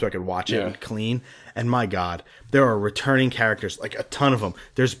YouTube so I could watch it clean. And my God, there are returning characters, like a ton of them.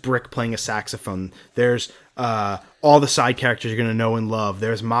 There's Brick playing a saxophone. There's all the side characters you're going to know and love.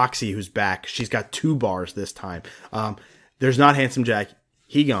 There's Moxie, who's back. She's got 2 bars this time. There's not Handsome Jack.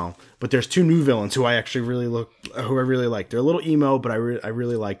 He gone. But there's 2 new villains who I actually really like. They're a little emo, but I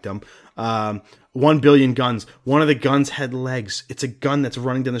really liked them. 1 Billion Guns. One of the guns had legs. It's a gun that's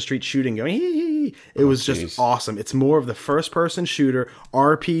running down the street shooting, going hee hee. It was just awesome. It's more of the first-person shooter,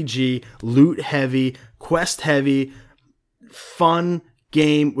 RPG, loot-heavy, quest-heavy, fun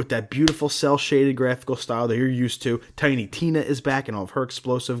game with that beautiful cel-shaded graphical style that you're used to. Tiny Tina is back in all of her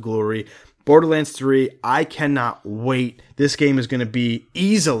explosive glory. Borderlands 3, I cannot wait. This game is going to be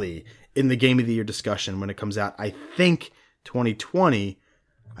easily in the Game of the Year discussion when it comes out. I think 2020.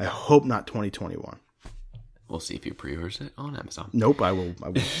 I hope not 2021. We'll see if you pre-orders it on Amazon. Nope, I will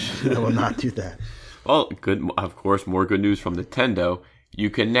not do that. Well, good. Of course, more good news from Nintendo. You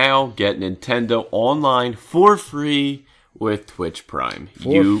can now get Nintendo Online for free with Twitch Prime.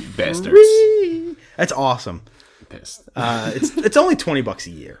 Bastards. That's awesome. I'm pissed. It's only $20 a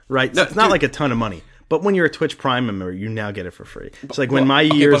year, right? So it's not like a ton of money. But when you're a Twitch Prime member, you now get it for free. It's like when my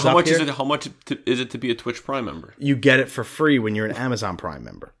year is up here. How much is it to be a Twitch Prime member? You get it for free when you're an Amazon Prime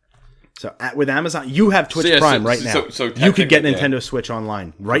member. So with Amazon, you have Twitch Prime right now. So you could get Nintendo Switch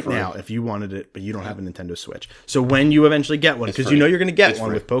online right now if you wanted it, but you don't have a Nintendo Switch. So when you eventually get one, because you know you're going to get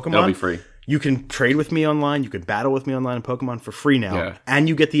one with Pokemon, it'll be free. You can trade with me online. You can battle with me online in Pokemon for free now. And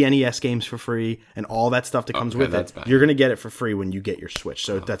you get the NES games for free and all that stuff that comes with it. You're going to get it for free when you get your Switch.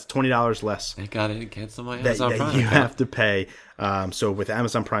 So that's $20 less. Thank God I didn't cancel my Amazon Prime. You have to pay. So with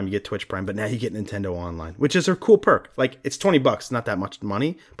Amazon Prime, you get Twitch Prime, but now you get Nintendo Online, which is a cool perk. Like, it's $20, not that much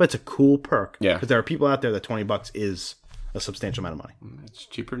money, but it's a cool perk. Yeah. Because there are people out there that $20 is a substantial amount of money. It's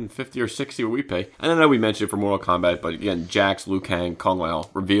cheaper than 50 or 60 what we pay. And I know we mentioned it for Mortal Kombat, but again, Jax, Liu Kang, Kung Lao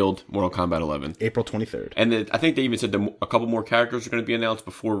revealed Mortal Kombat 11. April 23rd. And I think they even said a couple more characters are going to be announced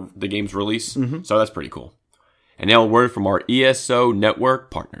before the game's release. Mm-hmm. So that's pretty cool. And now a word from our ESO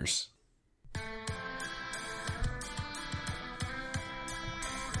network partners.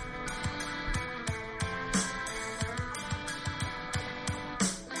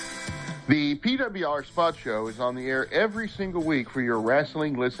 The PWR Spot Show is on the air every single week for your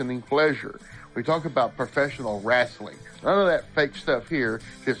wrestling listening pleasure. We talk about professional wrestling. None of that fake stuff here,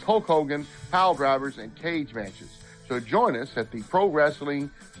 just Hulk Hogan, pile drivers, and cage matches. So join us at the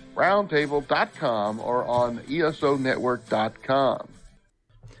ProWrestlingRoundtable.com or on ESONetwork.com.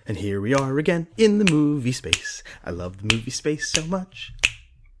 And here we are again in the movie space. I love the movie space so much.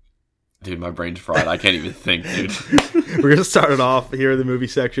 Dude, my brain's fried. I can't even think, dude. We're going to start it off here in the movie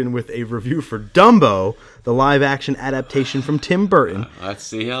section with a review for Dumbo, the live-action adaptation from Tim Burton. Let's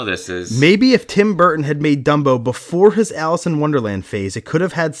see how this is. Maybe if Tim Burton had made Dumbo before his Alice in Wonderland phase, it could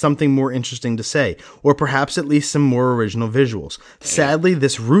have had something more interesting to say, or perhaps at least some more original visuals. Sadly,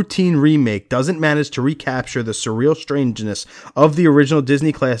 this routine remake doesn't manage to recapture the surreal strangeness of the original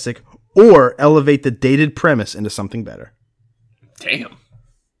Disney classic or elevate the dated premise into something better. Damn.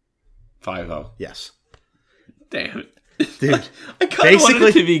 5-0. Yes. Damn it. Dude. I kind of wanted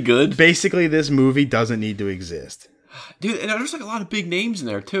it to be good. Basically, this movie doesn't need to exist. Dude, and there's like a lot of big names in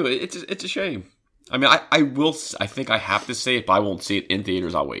there, too. It's a shame. I mean, I think I have to say it, but I won't see it in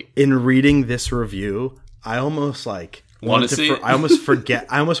theaters. I'll wait. In reading this review, I almost I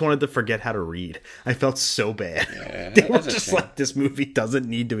almost wanted to forget how to read. I felt so bad. Yeah, They were that's a just shame. like, this movie doesn't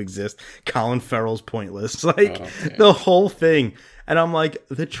need to exist. Colin Farrell's pointless. Like, the whole thing. And I'm like,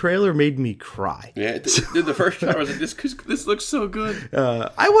 the trailer made me cry. Yeah, dude, the first time I was like, this looks so good.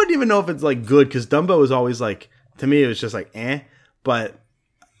 I wouldn't even know if it's like good, because Dumbo was always like, to me, it was just like, but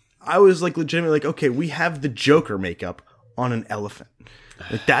I was like legitimately like, okay, we have the Joker makeup on an elephant.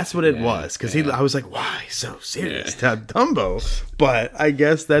 Like, that's what it was. Because I was like, why so serious to have Dumbo? But I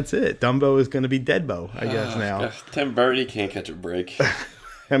guess that's it. Dumbo is going to be Deadbo, I guess, now. Tim Burton can't catch a break.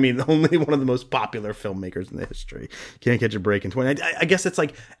 I mean, only one of the most popular filmmakers in the history can't catch a break in 20. I guess it's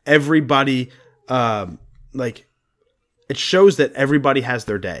like everybody, like, it shows that everybody has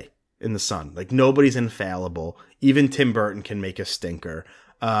their day in the sun. Like, nobody's infallible. Even Tim Burton can make a stinker.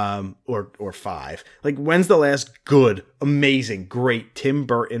 Or 5. Like, when's the last good, amazing, great Tim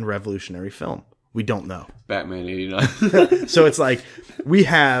Burton revolutionary film? We don't know. Batman 89. So it's like, we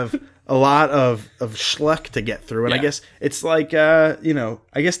have a lot of schluck to get through. And I guess it's like, I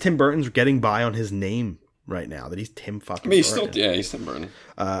guess Tim Burton's getting by on his name right now, that he's Tim fucking I mean, Burton. he's Tim Burton.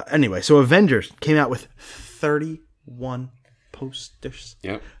 Anyway, so Avengers came out with 31 posters.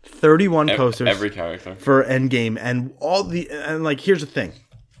 Yep. 31 posters. Every character. For Endgame. And like, here's the thing.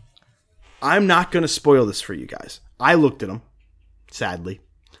 I'm not going to spoil this for you guys. I looked at them, sadly.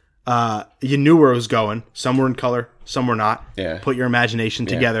 You knew where it was going. Some were in color, some were not. Yeah. Put your imagination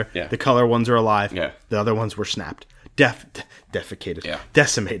together. Yeah. The color ones are alive. Yeah. The other ones were snapped. Defecated. Yeah.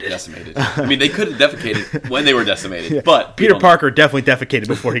 Decimated. I mean, they could have defecated when they were decimated, but Peter Parker definitely defecated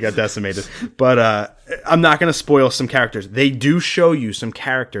before he got decimated. But I'm not going to spoil some characters. They do show you some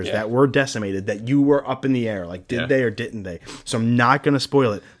characters that were decimated that you were up in the air. Like, did they or didn't they? So I'm not going to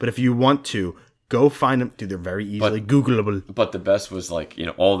spoil it. But if you want to, go find them. Dude, they're very easily Googleable. But the best was, like,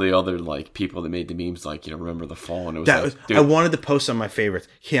 all the other, like, people that made the memes, like, remember the fall, and it was dude, I wanted to post some of my favorites.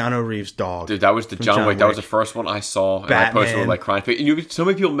 Keanu Reeves' dog. Dude, that was the John Wick. That was the first one I saw. And I posted with, like, crying face. And so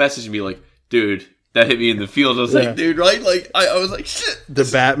many people messaged me, like, dude, that hit me in the feels. I was like, dude, right? Like, I was like, shit. The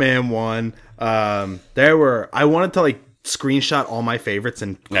Batman one. I wanted to, like, screenshot all my favorites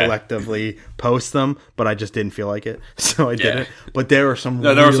and collectively post them, but I just didn't feel like it, so I didn't. But there are some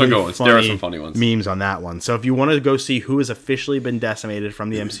there are some good ones. There are some funny ones. Memes on that one. So if you want to go see who has officially been decimated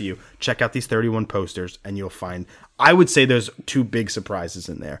from the MCU, check out these 31 posters, and you'll find, I would say, there's 2 big surprises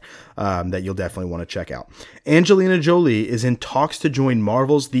in there that you'll definitely want to check out. Angelina Jolie is in talks to join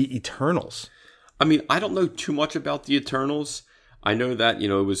Marvel's The Eternals. I mean, I don't know too much about The Eternals. I know that, it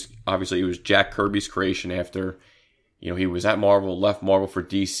was Jack Kirby's creation after, he was at Marvel, left Marvel for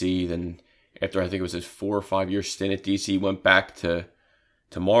DC, then after I think it was his 4 or 5 year stint at DC, he went back to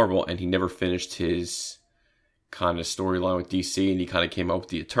Marvel, and he never finished his kind of storyline with DC, and he kind of came up with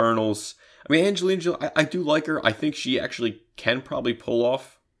the Eternals. I mean, Angelina Jolie, I do like her. I think she actually can probably pull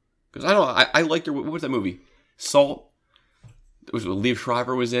off, because I liked her. What was that movie? Salt. It was Liev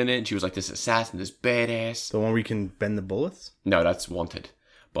Schreiber was in it, and she was like this assassin, this badass. The one where you can bend the bullets? No, that's Wanted.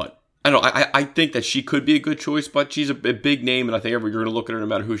 But I don't know. I think that she could be a good choice, but she's a big name, and I think you're going to look at her no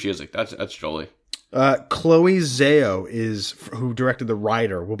matter who she is. Like, that's Jolie. Chloe Zhao who directed The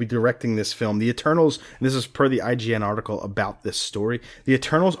Rider, will be directing this film. The Eternals, and this is per the IGN article about this story, the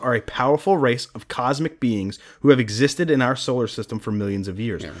Eternals are a powerful race of cosmic beings who have existed in our solar system for millions of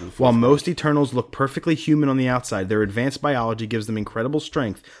years. While most Eternals look perfectly human on the outside, their advanced biology gives them incredible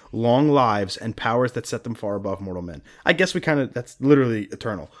strength, long lives, and powers that set them far above mortal men. I guess that's literally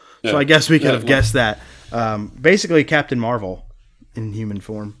Eternal. Yeah. So I guess we could have guessed that. Basically, Captain Marvel in human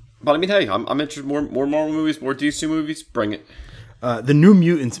form. But I mean, hey, I'm interested in more Marvel movies, more DC movies. Bring it. The New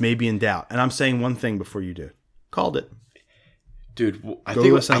Mutants may be in doubt, and I'm saying one thing before you do. Called it. Dude, I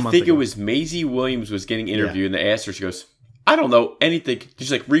think it was Maisie Williams was getting interviewed, and they asked her, she goes, I don't know anything.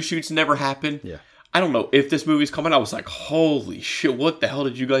 She's like, reshoots never happen. Yeah. I don't know if this movie's coming. I was like, holy shit, what the hell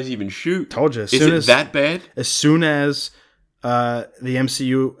did you guys even shoot? Told you. Is it that bad? As soon as the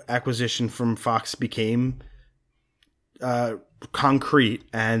MCU acquisition from Fox became concrete,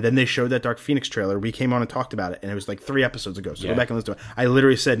 and then they showed that Dark Phoenix trailer, we came on and talked about it, and it was like 3 episodes ago, so go back and listen to it. I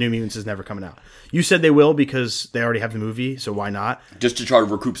literally said New Mutants is never coming out. You said they will because they already have the movie, so why not? Just to try to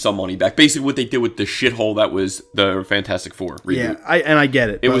recoup some money back. Basically what they did with the shithole that was the Fantastic Four reboot. Yeah, I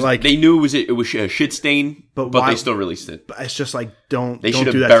get it. It was like, they knew it was a shit stain, but they still released it. But it's just like, don't do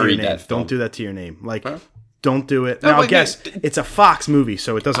that to your name. Don't do that to your name. Like, don't do it. Now, I guess it's a Fox movie,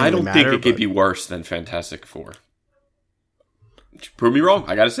 so it doesn't really matter. I don't think it could be worse than Fantastic Four. Prove me wrong.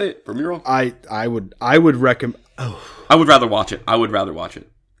 I gotta say it. Prove me wrong. I would recommend. Oh. I would rather watch it. I would rather watch it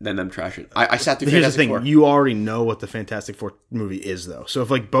than them trash it. I sat through. Here's Fantastic the thing: Four. you already know what the Fantastic Four movie is, though. So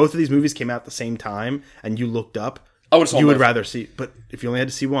if like both of these movies came out at the same time and you looked up, I would have you would rather see. But if you only had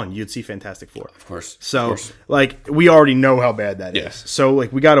to see one, you'd see Fantastic Four. Of course. So, like, we already know how bad that is. Yes. So,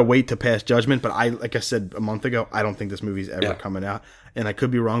 like, we got to wait to pass judgment. But like I said a month ago, I don't think this movie's ever coming out. And I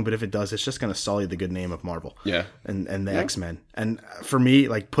could be wrong, but if it does, it's just going to sully the good name of Marvel. Yeah. And the X-Men. And for me,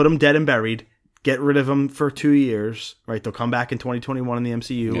 like, put them dead and buried. Get rid of them for 2 years, right? They'll come back in 2021 in the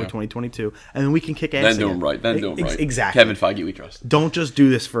MCU or 2022, and then we can kick ass Then again. do them right. Then do them right. Exactly. Kevin Feige, we trust. Don't just do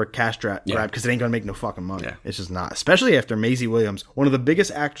this for a cash grab because it ain't going to make no fucking money. Yeah. It's just not. Especially after Maisie Williams, one of the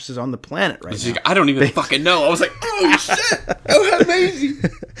biggest actresses on the planet right now. I don't even fucking know. I was like, oh, shit. Oh, amazing.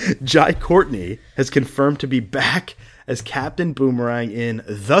 Jai Courtney has confirmed to be back as Captain Boomerang in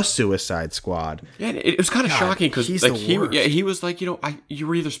The Suicide Squad. Yeah, it was kind of shocking because like, he was like, you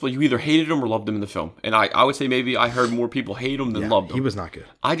were either split. You either hated him or loved him in the film. And I would say maybe I heard more people hate him than loved him. He was not good.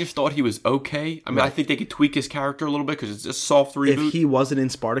 I just thought he was okay. I mean, I think they could tweak his character a little bit because it's a soft reboot. If he wasn't in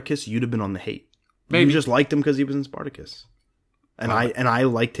Spartacus, you'd have been on the hate. Maybe. You just liked him because he was in Spartacus. And I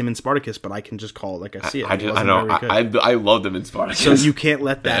liked him in Spartacus, but I can just call it like I see it. I know. I loved him in Spartacus. So you can't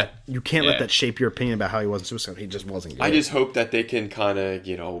let that let that shape your opinion about how he wasn't suicide. He just wasn't good. I just hope that they can kind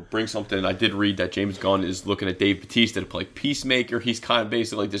of bring something. I did read that James Gunn is looking at Dave Bautista to play Peacemaker. He's kind of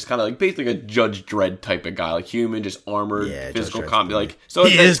basically basically a Judge Dredd type of guy, like human, just armored, physical combat. Like so,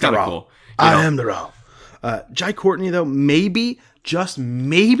 he is kind the of Raw. cool. I am the Raw. Jai Courtney though, maybe just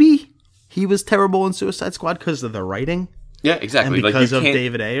maybe he was terrible in Suicide Squad because of the writing. Yeah, exactly. And because of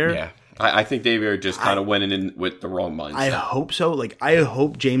David Ayer. Yeah. I think David Ayer just kind of went in with the wrong mindset. I hope so. Like, I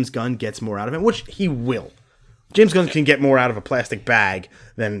hope James Gunn gets more out of him, which he will. James Gunn can get more out of a plastic bag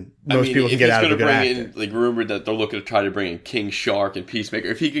than most people can get out of a good actor. Like, rumored that they're looking to try to bring in King Shark and Peacemaker.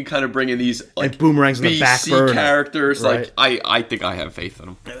 If he can kind of bring in these like and Boomerang's in the back burner characters, right? like I think I have faith in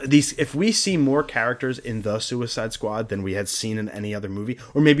him. If we see more characters in the Suicide Squad than we had seen in any other movie,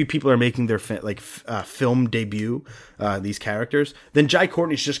 or maybe people are making their film debut, these characters, then Jai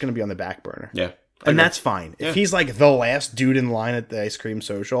Courtney's just going to be on the back burner. Yeah. And that's fine. Yeah. If he's like the last dude in line at the ice cream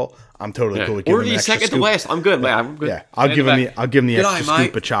social, I'm totally cool with giving him an extra second scoop. to last. I'm good, man. I'm good. Yeah, I'll give him the extra scoop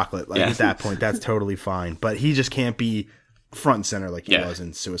mate. of chocolate. Like at that point, that's totally fine. But he just can't be front and center like he was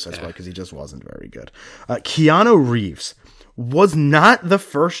in Suicide Squad because he just wasn't very good. Keanu Reeves was not the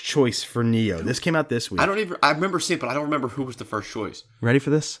first choice for Neo. This came out this week. I remember seeing it, but I don't remember who was the first choice. Ready for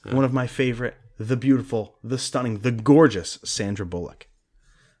this? Yeah. One of my favorite, the beautiful, the stunning, the gorgeous Sandra Bullock.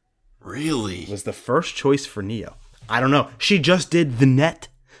 Really? Was the first choice for Neo. I don't know. She just did The Net,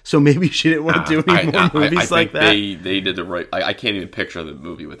 so maybe she didn't want to do any more movies like that. They did the right... I can't even picture the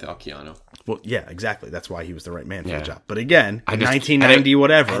movie without Keanu. Well, yeah, exactly. That's why he was the right man for the job. But again, 1990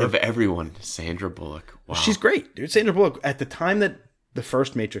 Out of everyone, Sandra Bullock. Wow. She's great, dude. Sandra Bullock, at the time that the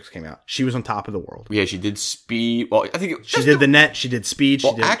first Matrix came out, she was on top of the world. Yeah, she did Speed. Well, I think she did The Net. She did Speed.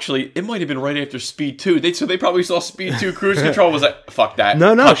 Actually, it might have been right after Speed 2. So they probably saw Speed 2. Cruise Control was like, fuck that.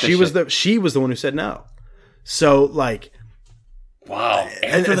 No. She was the one who said no. So like, wow.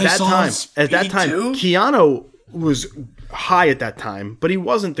 At that time, Keanu was high at that time, but he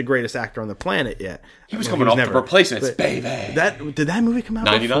wasn't the greatest actor on the planet yet. He was coming off the Replacements, baby. Did that movie come out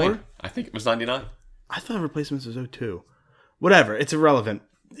 99? before? I think it was 99. I thought Replacements was 02. Whatever, it's irrelevant.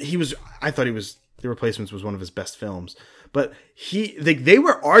 I thought The Replacements was one of his best films, but they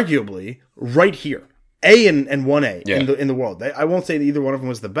were arguably right here, A and 1A in the world. I won't say that either one of them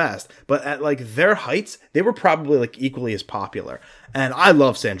was the best, but at like their heights, they were probably like equally as popular. And I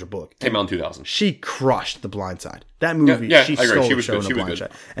love Sandra Bullock. Came out in 2000. She crushed The Blind Side. That movie, she stole the show in The Blind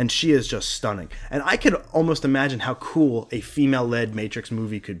Side, and she is just stunning. And I could almost imagine how cool a female-led Matrix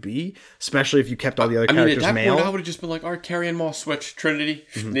movie could be, especially if you kept all the other characters at that male. Point, I would have just been like, all right, Carrie-Anne Moss, switch, Trinity,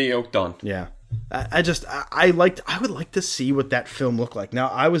 Neo, done. Yeah. I would like to see what that film looked like. Now,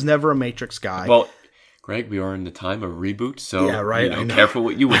 I was never a Matrix guy. Well, Greg, we are in the time of reboot, so careful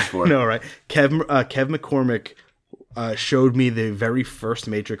what you wish for. No, right? Kev McCormick showed me the very first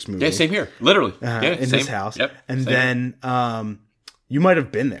Matrix movie. Yeah, same here. Literally. In his house. Yep. And then you might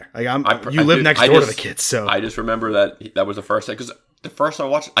have been there. Like you live next door to the kids, so I just remember that was the first thing, because the first time I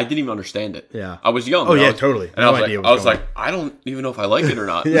watched it, I didn't even understand it. Yeah. I was young. Oh, yeah, totally. And I was like, I don't even know if I like it or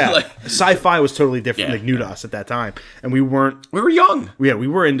not. Yeah. Sci-fi was totally different, like new to us at that time. And we were young. Yeah, we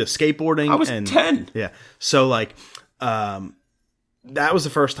were into skateboarding. I was 10. Yeah. So like that was the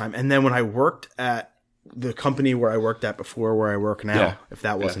first time. And then when I worked at the company where I worked at before where I work now, if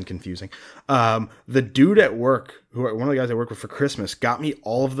that wasn't confusing. The dude at work, one of the guys I work with for Christmas, got me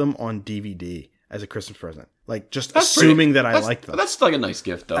all of them on DVD as a Christmas present. Like, just assuming that I liked them. That's like a nice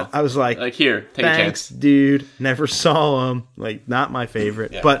gift, though. I was like, here, take a chance. Dude. Never saw them. Like, not my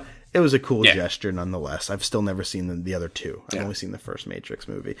favorite. Yeah. But it was a cool gesture nonetheless. I've still never seen the other two. I've only seen the first Matrix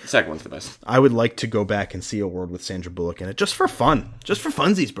movie. The second one's the best. I would like to go back and see A World with Sandra Bullock in it, just for fun. Just for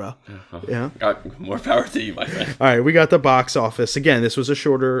funsies, bro. Yeah. More power to you, my friend. All right, we got the box office. Again, this was a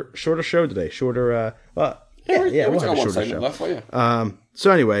shorter show today. We'll have a shorter show. Left, yeah. So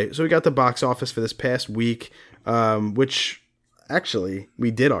anyway, we got the box office for this past week, which actually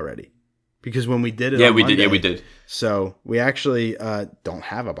we did already. Because when we did it on Monday, did. Yeah, we did. So we actually don't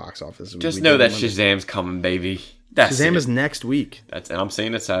have a box office. Just know that Shazam's coming, baby. Shazam is next week. And I'm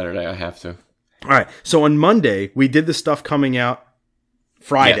saying it Saturday. I have to. All right. So on Monday, we did the stuff coming out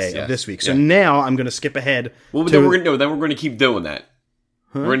Friday of this week. So now I'm going to skip ahead. Well, then we're going to keep doing that.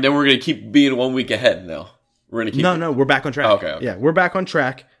 Huh? Then we're going to keep being 1 week ahead now. We're going to keep. No, we're back on track. Oh, okay. Yeah, we're back on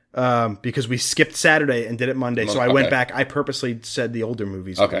track. Because we skipped Saturday and did it Monday. So I went back. I purposely said the older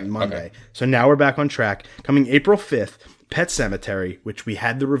movies on Monday. Okay. So now we're back on track. Coming April 5th, Pet Sematary, which we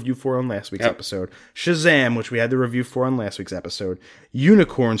had the review for on last week's episode. Shazam, which we had the review for on last week's episode.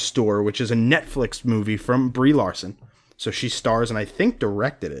 Unicorn Store, which is a Netflix movie from Brie Larson. So she stars and I think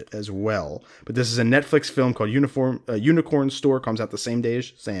directed it as well. But this is a Netflix film called Unicorn Store. Comes out the same day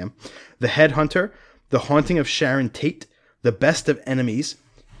as Shazam. The Headhunter, The Haunting of Sharon Tate, The Best of Enemies,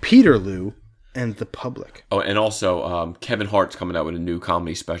 Peterloo, and The Public. Oh, and also Kevin Hart's coming out with a new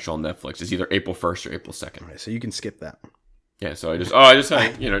comedy special on Netflix. It's either April 1st or April 2nd. All right, so you can skip that. Yeah, so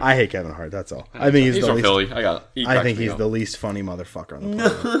I hate Kevin Hart. That's all. I think he's from Philly. I think he's the least funny motherfucker on the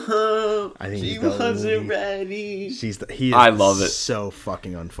planet. No, I think she wasn't ready. I love it. So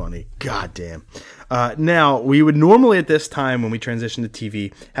fucking unfunny. God damn. Now we would normally at this time when we transition to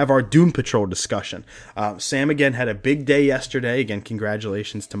TV have our Doom Patrol discussion. Sam again had a big day yesterday. Again,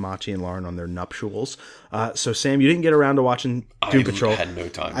 congratulations to Machi and Lauren on their nuptials. So Sam, you didn't get around to watching Doom Patrol. I had no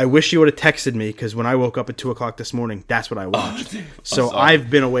time. I wish you would have texted me because when I woke up at 2:00 this morning, that's what I watched. So I've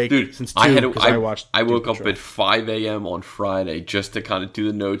been awake since 2 because I watched. I woke up at 5 a.m. on Friday just to kind of do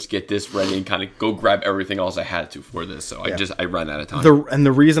the notes, get this ready, and kind of go grab everything else I had to for this. So I ran out of time.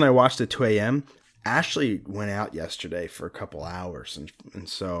 The reason I watched at 2 a.m. Ashley went out yesterday for a couple hours, and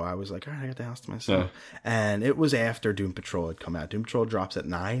so I was like, all right, I got the house to myself. Yeah. And it was after Doom Patrol had come out. Doom Patrol drops at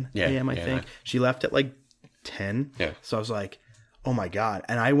 9 a.m., I think. She left at like 10. Yeah. So I was like, oh my God.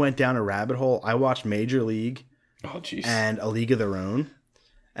 And I went down a rabbit hole. I watched Major League and A League of Their Own.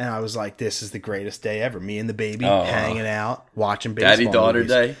 And I was like, this is the greatest day ever. Me and the baby hanging out, watching baseball Daddy-daughter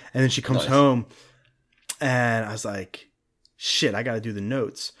movies. day. And then she comes home, and I was like, shit, I got to do the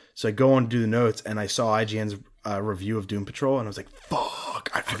notes. So I go on to do the notes, and I saw IGN's review of Doom Patrol, and I was like, fuck,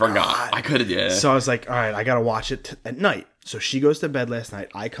 I forgot. I could have, So I was like, all right, I got to watch it at night. So she goes to bed last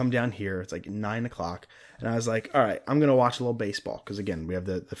night. I come down here. It's like 9 o'clock. And I was like, all right, I'm going to watch a little baseball. Because, again, we have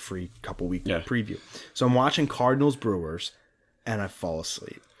the free couple-week preview. So I'm watching Cardinals-Brewers, and I fall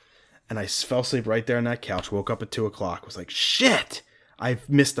asleep. And I fell asleep right there on that couch. Woke up at 2 o'clock. Was like, shit. I've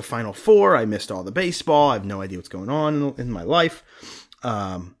missed the Final Four. I missed all the baseball. I have no idea what's going on in my life.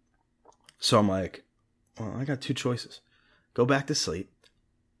 So I'm like, well, I got two choices. Go back to sleep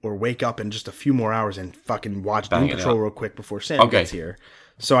or wake up in just a few more hours and fucking watch Doom Patrol real quick before Sam gets here.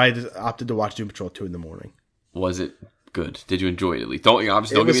 So I opted to watch Doom Patrol at 2 a.m. Was it good? Did you enjoy it at least? Don't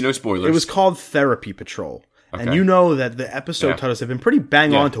give me no spoilers. It was called Therapy Patrol. Okay. And you know that the episode titles have been pretty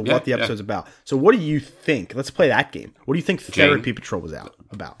bang on to what the episode's about. So what do you think? Let's play that game. What do you think Therapy Patrol was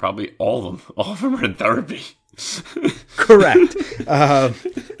about? Probably all of them. All of them are in therapy. Correct.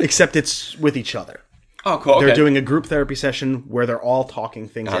 Except it's with each other. Oh, cool. Okay. They're doing a group therapy session where they're all talking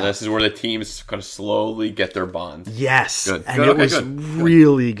things out. This is where the teams kind of slowly get their bond. Yes. Good. And it was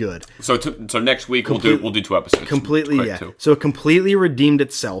really good. So next week we'll do 2 episodes. Completely, So it completely redeemed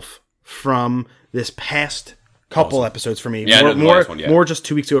itself from this past couple episodes for me. Yeah, more just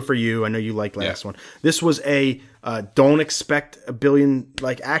 2 weeks ago for you. I know you liked last one. This was a don't expect a billion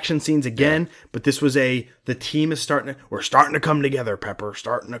action scenes again, but this was the team is we're starting to come together, Pepper,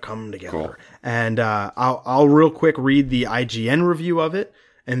 starting to come together. Cool. And I'll real quick read the IGN review of it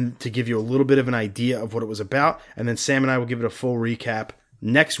and to give you a little bit of an idea of what it was about, and then Sam and I will give it a full recap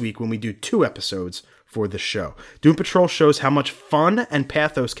next week when we do 2 episodes for the show. Doom Patrol shows how much fun and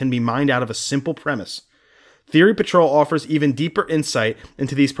pathos can be mined out of a simple premise. Theory Patrol offers even deeper insight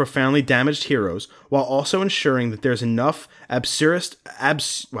into these profoundly damaged heroes, while also ensuring that there's enough absurdist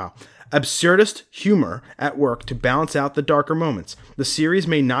humor at work to balance out the darker moments. The series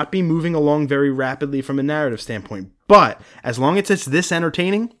may not be moving along very rapidly from a narrative standpoint, but as long as it's this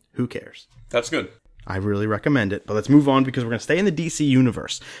entertaining, who cares? That's good. I really recommend it. But let's move on because we're going to stay in the DC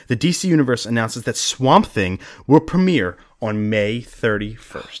Universe. The DC Universe announces that Swamp Thing will premiere on May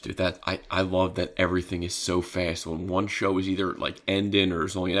 31st. Dude, I love that everything is so fast. When one show is either like ending or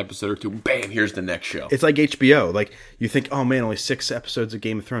there's only an episode or two, bam, here's the next show. It's like HBO. Like, you think, oh man, only 6 episodes of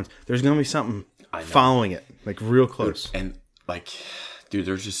Game of Thrones. There's going to be something following it, like real close. And like, dude,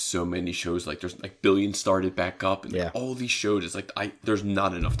 there's just so many shows. Like, there's like Billions started back up, and all these shows. It's like there's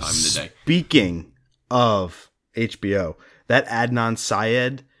not enough time in the day. Speaking of HBO, that Adnan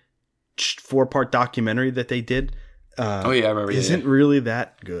Syed 4-part documentary that they did. I remember. Isn't really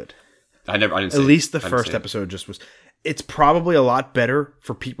that good. I didn't. At least the first episode just was. It's probably a lot better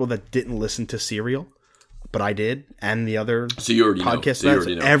for people that didn't listen to Serial, but I did, and the other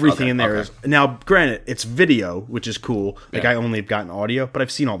podcasts. Everything in there is now. Granted, it's video, which is cool. Like I only have gotten audio, but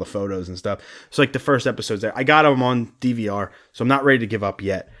I've seen all the photos and stuff. So like the first episodes there, I got them on DVR, so I'm not ready to give up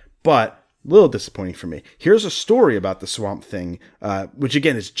yet. But a little disappointing for me. Here's a story about the Swamp Thing, which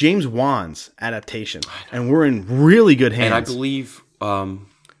again is James Wan's adaptation, and we're in really good hands. And I believe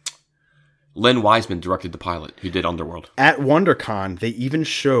Len Wiseman directed the pilot, who did Underworld. At WonderCon, they even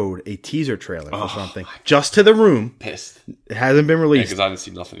showed a teaser trailer for something just to the room. Pissed. It hasn't been released because I haven't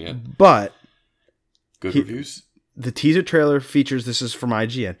seen nothing yet. But good reviews. The teaser trailer features. This is from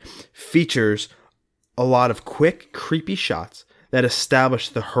IGN. Features a lot of quick, creepy shots that establish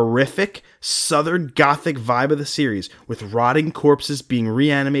the horrific Southern Gothic vibe of the series, with rotting corpses being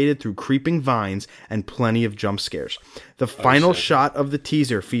reanimated through creeping vines and plenty of jump scares. The final shot of the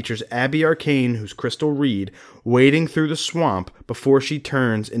teaser features Abby Arcane, who's Crystal Reed, wading through the swamp before she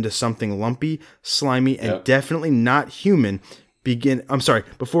turns into something lumpy, slimy, and definitely not human.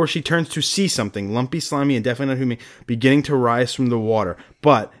 Before she turns to see something lumpy, slimy, and definitely not human beginning to rise from the water.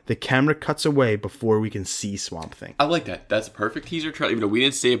 But the camera cuts away before we can see Swamp Thing. I like that. That's a perfect teaser trailer. Even though we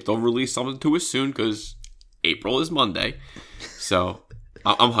didn't say it, don't release something to us soon because April is Monday. So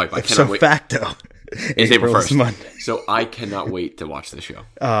I'm hyped. I cannot wait. Facto. It's April 1st. Monday. So I cannot wait to watch the show.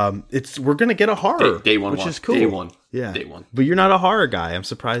 We're gonna get a horror day one, which is cool. Day one. Yeah, day one. But you're not a horror guy. I'm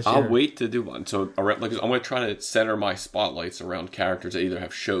surprised. I'll wait to do one. So I'm going to try to center my spotlights around characters that either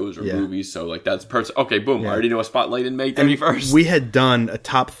have shows or movies. So like that's okay. Boom. I already know a spotlight in May 31st. We had done a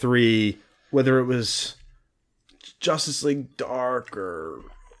top 3, whether it was Justice League Dark or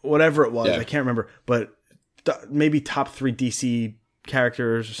whatever it was. I can't remember, but maybe top 3 DC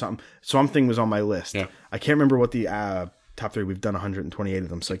characters or something. Swamp Thing was on my list. Yeah. I can't remember what the top 3. We've done 128 of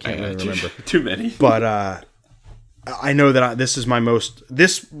them, so I can't really remember. Too many. But I know that this is my most.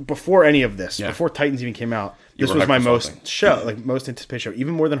 This before any of this, before Titans even came out, this was my most most anticipated show,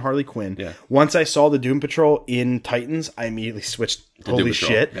 even more than Harley Quinn. Yeah. Once I saw the Doom Patrol in Titans, I immediately switched. Holy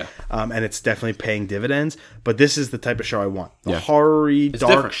shit! Yeah. And it's definitely paying dividends. But this is the type of show I want: a horror-y,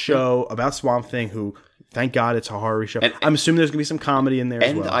 dark show about Swamp Thing. Who, thank God, it's a horror show. And I'm assuming there's gonna be some comedy in there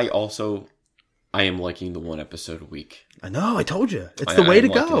as well. And I am liking the 1 episode a week. I know, I told you. It's the way to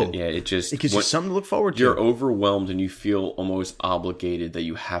go. Yeah, it gives you something to look forward to. You're overwhelmed and you feel almost obligated that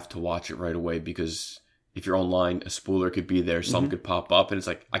you have to watch it right away because if you're online, a spoiler could be there, something could pop up, and it's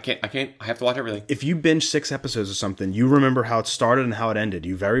like, I have to watch everything. If you binge 6 episodes or something, you remember how it started and how it ended.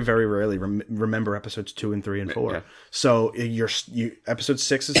 You very, very rarely remember episodes 2 and 3 and 4. Yeah. So episode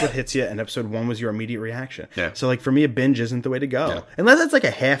 6 is what hits you, and episode 1 was your immediate reaction. Yeah. So like for me, a binge isn't the way to go. Yeah. Unless it's like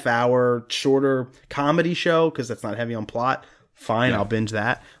a half-hour, shorter comedy show, because that's not heavy on plot. Fine, I'll binge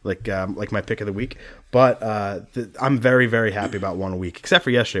that, like my pick of the week. But I'm very, very happy about 1 a week, except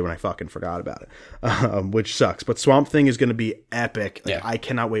for yesterday when I fucking forgot about it, which sucks. But Swamp Thing is going to be epic. I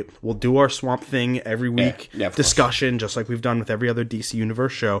cannot wait. We'll do our Swamp Thing every week discussion, just like we've done with every other DC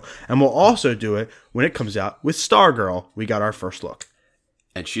Universe show. And we'll also do it when it comes out with Stargirl. We got our first look.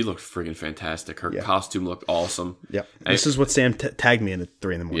 And she looked friggin' fantastic. Her costume looked awesome. Yep. This is what Sam tagged me in at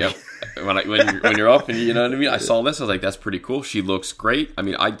 3 in the morning. Yep. When you're up and you know what I mean, I saw this. I was like, that's pretty cool. She looks great. I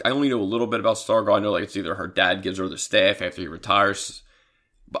mean, I only know a little bit about Stargirl. I know like it's either her dad gives her the staff after he retires.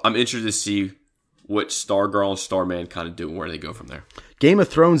 But I'm interested to see what Stargirl and Starman kind of do and where they go from there. Game of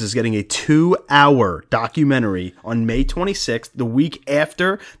Thrones is getting a 2-hour documentary on May 26th, the week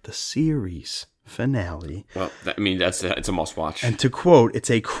after the series finale. Well, it's a must watch. And to quote, it's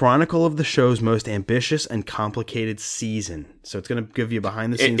a chronicle of the show's most ambitious and complicated season. So it's going to give you a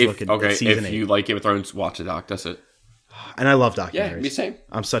behind the scenes look at season 8. If you like Game of Thrones, watch a doc. That's it. And I love documentaries. Yeah, me same.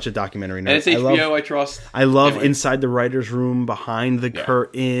 I'm such a documentary nerd. And it's HBO, I trust. I love inside the writer's room, behind the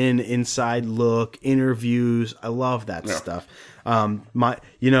curtain, inside look, interviews. I love that stuff. One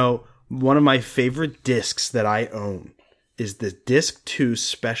of my favorite discs that I own is the Disc 2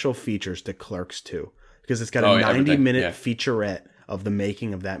 special features to Clerks 2. Because it's got a 90-minute featurette of the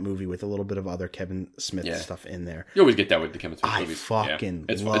making of that movie with a little bit of other Kevin Smith stuff in there. You always get that with the Kevin Smith I movies. fucking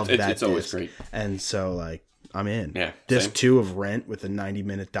It's love that. It's always disc. great. And so, like, I'm in. Yeah, Disc same. 2 of Rent with a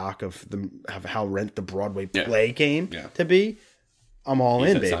 90-minute doc of how Rent the Broadway play came Yeah. to be. I'm all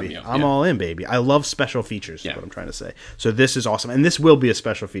in, said sign baby. me up. I'm Yeah. all in, baby. I love special features, is Yeah. what I'm trying to say. So this is awesome. And this will be a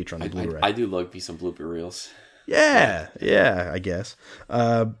special feature on the Blu-ray. I do love me some blooper reels. Yeah, I guess.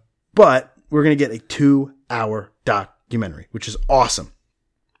 But we're going to get a 2-hour documentary, which is awesome.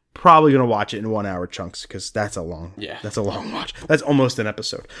 Probably going to watch it in 1-hour chunks because that's a long watch. That's almost an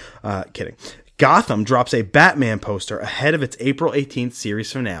episode. Kidding. Gotham drops a Batman poster ahead of its April 18th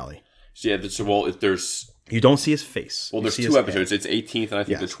series finale. So yeah, there's You don't see his face. Well, You there's see 2 his episodes. head. It's 18th and I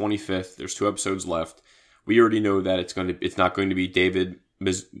think Yes. the 25th. There's 2 episodes left. We already know that it's not going to be David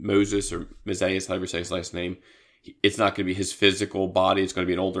Moses or Mazias, however you say his last name. It's not going to be his physical body. It's going to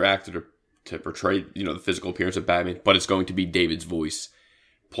be an older actor to portray, the physical appearance of Batman. But it's going to be David's voice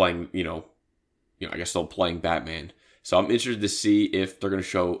playing, I guess still playing Batman. So I'm interested to see if they're going to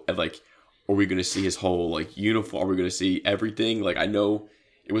show, like, are we going to see his whole, like, uniform? Are we going to see everything? Like, I know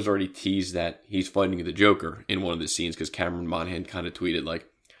it was already teased that he's fighting the Joker in one of the scenes because Cameron Monaghan kind of tweeted, like,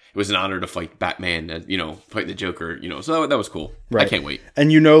 it was an honor to fight Batman and, fight the Joker, so that was cool. Right. I can't wait.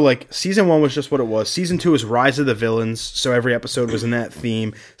 And like, season 1 was just what it was. Season 2 is Rise of the Villains, so every episode was in that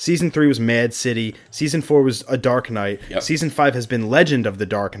theme. Season 3 was Mad City. Season 4 was A Dark Knight. Yep. Season 5 has been Legend of the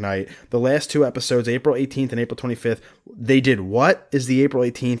Dark Knight. The last 2 episodes, April 18th and April 25th, they did what is the April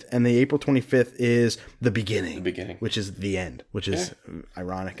 18th, and the April 25th is the beginning. The beginning. Which is the end, which is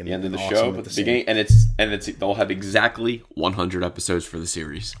ironic and The end of the awesome show, at but the same- beginning, and it's they'll have exactly 100 episodes for the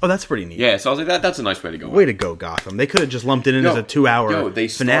series. Oh, that's pretty neat. Yeah, so I was like, that's a nice way to go. Way to go, Gotham. They could have just lumped it in as a 2-hour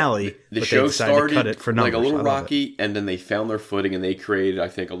finale. The but show they decided started to cut it for numbers. like a little I love it. rocky, and then they found their footing, and they created, I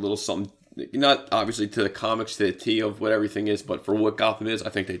think, a little something. Not obviously to the comics, to the T of what everything is, but for what Gotham is, I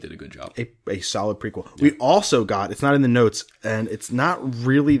think they did a good job. A solid prequel. Yeah. We also got, it's not in the notes, and it's not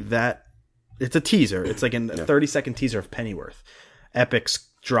really that, it's a teaser. It's like a 30-second teaser of Pennyworth. Epix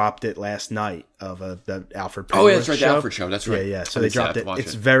dropped it last night of the Alfred Pennyworth Oh, yeah, that's right, show. the Alfred show. That's right. Yeah. So they dropped it.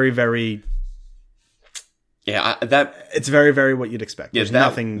 It's it. very, very... Yeah, it's very, very what you'd expect. Yeah, There's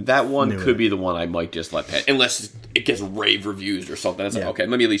nothing. That one new in could it. be the one I might just let pass, unless it gets rave reviews or something. It's like, Yeah. okay,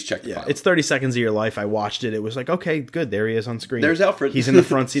 let me at least check the Yeah, file. it's 30 seconds of your life. I watched it. It was like, okay, good. There he is on screen. There's Alfred. He's in the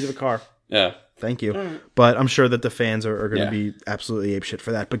front seat of the car. Yeah. Thank you. But I'm sure that the fans are going to be absolutely apeshit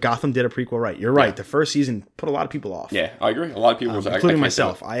for that. But Gotham did a prequel right. You're right. The first season put a lot of people off. Yeah, I agree. A lot of people was including I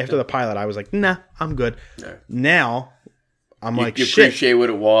myself. After the pilot, I was like, nah, I'm good. Yeah. Now, I'm like, you shit. appreciate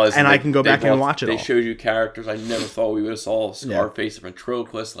what it was, And I can go back and watch it They all. showed you characters I never thought we would have saw. Scarface, the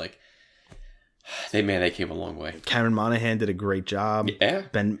ventriloquist, like they came a long way. Cameron Monaghan did a great job. Yeah.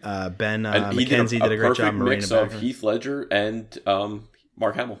 Ben And he McKenzie did a great job. perfect mix Marina of Bagger. Heath Ledger and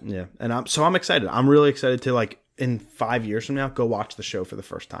Mark Hamill. Yeah, and I'm excited. I'm really excited to, like, in 5 years from now, go watch the show for the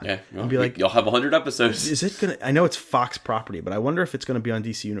first time. Yeah, and be like, you'll have 100 episodes. is it gonna? I know it's Fox property, but I wonder if it's gonna be on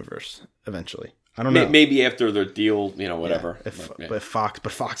DC Universe eventually. I don't know. Maybe after their deal, whatever. But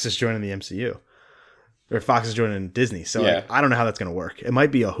Fox is joining the MCU, or Fox is joining Disney. So Yeah. like, I don't know how that's gonna work. It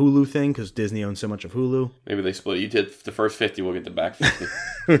might be a Hulu thing because Disney owns so much of Hulu. Maybe they split. You did the first 50, we'll get the back 50.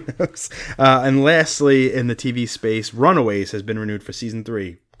 And lastly, in the TV space, Runaways has been renewed for season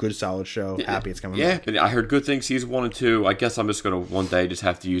 3. Good, solid show. Happy it's coming back. Yeah, I heard good things season 1 and 2. I guess I'm just going to one day just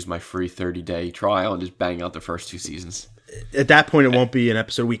have to use my free 30-day trial and just bang out the first 2 seasons. At that point, it won't be an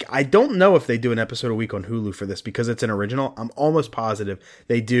episode a week. I don't know if they do an episode a week on Hulu for this because it's an original. I'm almost positive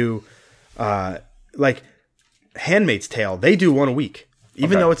they do, like Handmaid's Tale. They do one a week.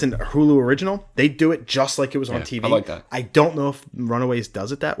 Even though it's a Hulu original, they do it just like it was on TV. I like that. I don't know if Runaways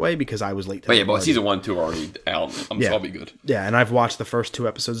does it that way because I was late to But the party. season 1 and 2 are already out. So I'll be good. Yeah, and I've watched the first 2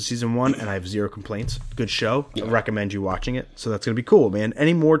 episodes of season 1, and I have 0 complaints. Good show. I recommend you watching it. So that's going to be cool, man.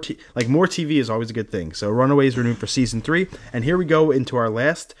 Any more more TV is always a good thing. So Runaways renewed for season 3, and here we go into our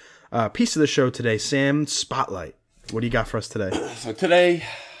last piece of the show today. Sam, Spotlight. What do you got for us today? So today,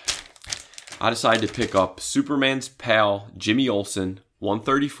 I decided to pick up Superman's pal, Jimmy Olsen,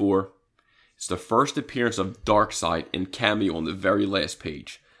 134. It's the first appearance of Darkseid in cameo on the very last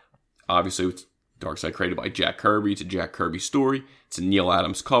page. Obviously, it's Darkseid created by Jack Kirby. It's a Jack Kirby story. It's a Neil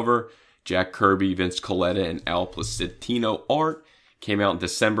Adams cover. Jack Kirby, Vince Colletta, and Al Placitino art. Came out in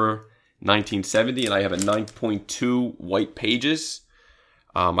December 1970, and I have a 9.2 white pages.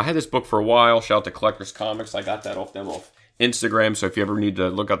 I had this book for a while. Shout out to Collector's Comics. I got that off Instagram. So if you ever need to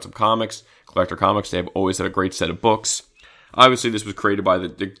look up some comics, Collector Comics, they have always had a great set of books. Obviously, this was created by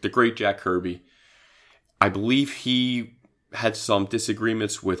the great Jack Kirby. I believe he had some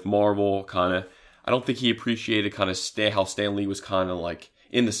disagreements with Marvel, kind of. I don't think he appreciated kind of how Stan Lee was kind of like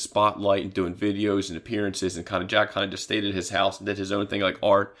in the spotlight and doing videos and appearances, and kind of Jack kind of just stayed at his house and did his own thing like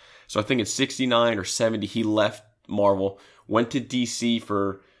art. So I think in 69 or 70 he left Marvel, went to DC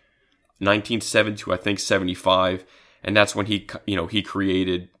for 1970 to I think 75, and that's when he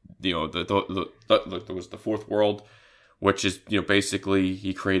created there was the Fourth World, which is basically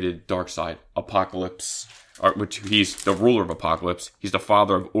he created Darkseid, Apocalypse, which he's the ruler of Apocalypse. He's the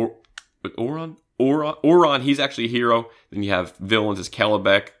father of Oron. He's actually a hero. Then you have villains as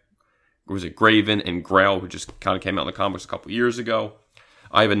Kellebec, was it Graven and Grail, who just kind of came out in the comics a couple years ago.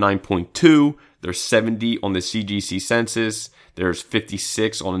 I have a 9.2. There's 70 on the CGC census. There's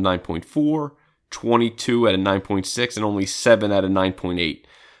 56 on a 9.4, 22 at a 9.6, and only 7 at a 9.8.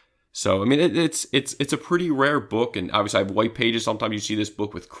 So, I mean, it's a pretty rare book, and obviously I have white pages. Sometimes you see this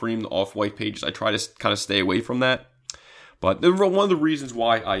book with creamed off-white pages. I try to kind of stay away from that. But one of the reasons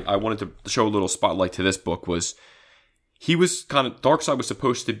why I wanted to show a little spotlight to this book was Darkseid was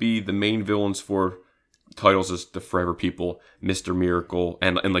supposed to be the main villains for titles as the Forever People, Mr. Miracle,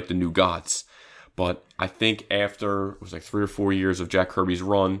 and like the New Gods. But I think after, it was like 3 or 4 years of Jack Kirby's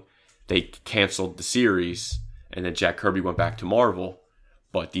run, they canceled the series, and then Jack Kirby went back to Marvel.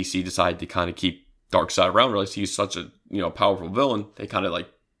 But DC decided to kind of keep Darkseid around, realized he's such a powerful villain. They kind of like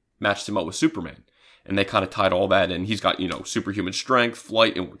matched him up with Superman, and they kind of tied all that in. He's got superhuman strength,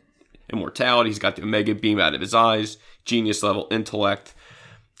 flight, and immortality. He's got the Omega beam out of his eyes, genius level intellect,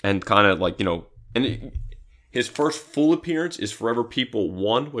 and kind of like his first full appearance is Forever People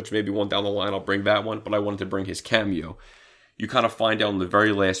 1, which maybe one down the line I'll bring that one, but I wanted to bring his cameo. You kind of find out on the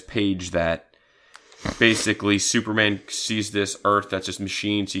very last page that basically Superman sees this Earth that's just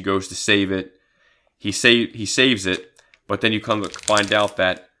machines. He goes to save it. He saves it, but then you come to find out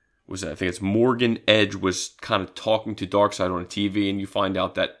that I think it's Morgan Edge was kind of talking to Darkseid on TV, and you find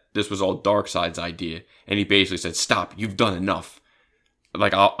out that this was all Darkseid's idea, and he basically said, "Stop! You've done enough.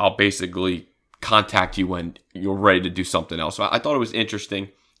 Like I'll basically contact you when you're ready to do something else." So I thought it was interesting.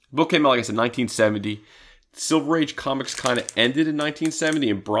 The book came out, like I said, 1970. Silver Age comics kind of ended in 1970,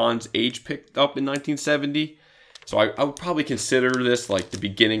 and Bronze Age picked up in 1970. So I would probably consider this like the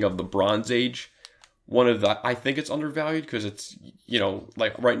beginning of the Bronze Age. I think it's undervalued because it's,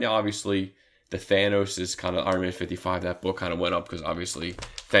 like right now, obviously, the Thanos is kind of Iron Man 55. That book kind of went up because obviously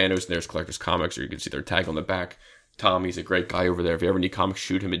Thanos, and there's Collector's Comics, or you can see their tag on the back. Tommy's a great guy over there. If you ever need comics,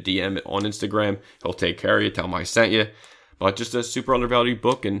 shoot him a DM on Instagram. He'll take care of you. Tell him I sent you. But just a super undervalued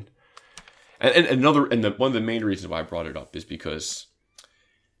book, and one of the main reasons why I brought it up is because,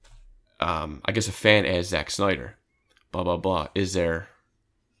 I guess a fan asked Zack Snyder, blah blah blah, is there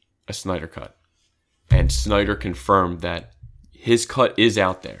a Snyder cut? And Snyder confirmed that his cut is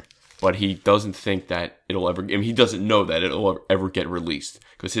out there, but he doesn't think that it'll ever. He doesn't know that it'll ever get released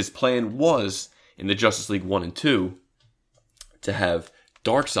because his plan was in the Justice League 1 and 2 to have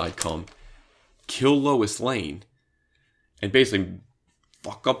Darkseid come, kill Lois Lane, and basically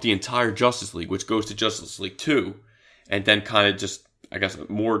fuck up the entire Justice League, which goes to Justice League 2, and then kind of just, I guess,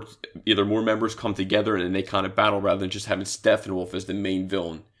 either more members come together and then they kind of battle rather than just having Steppenwolf as the main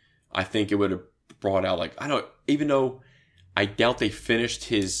villain. I think it would have brought out, even though I doubt they finished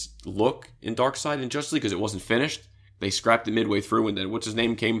his look in Darkseid in Justice League because it wasn't finished. They scrapped it midway through, and then what's his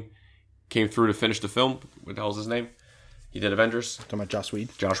name came through to finish the film. What the hell's his name? He did Avengers. Talking about Joss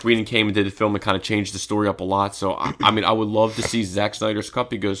Whedon. Joss Whedon came and did the film and kind of changed the story up a lot. So, I mean, I would love to see Zack Snyder's cut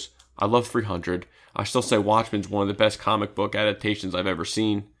because I love 300. I still say Watchmen's one of the best comic book adaptations I've ever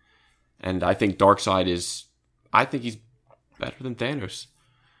seen. And I think Darkseid he's better than Thanos.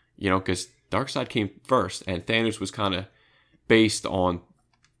 Because Darkseid came first, and Thanos was kind of based on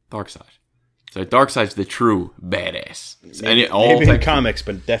Darkseid. So Darkseid's the true badass. Maybe in comics,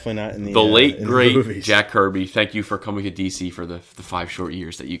 but definitely not in the late in great the movies. Jack Kirby. Thank you for coming to DC for the 5 short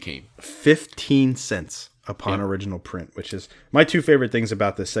years that you came. 15 cents upon original print, which is my 2 favorite things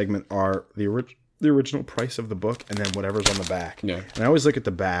about this segment are the original price of the book and then whatever's on the back. Yeah. And I always look at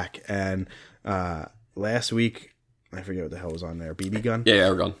the back, and last week I forget what the hell was on there. BB gun. Yeah,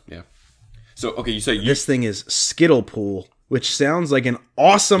 air gun. Yeah. So okay, you say this thing is Skittle Pool, which sounds like an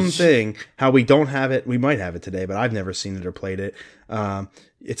awesome thing. How we don't have it, we might have it today, but I've never seen it or played it.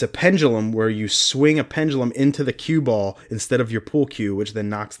 It's a pendulum where you swing a pendulum into the cue ball instead of your pool cue, which then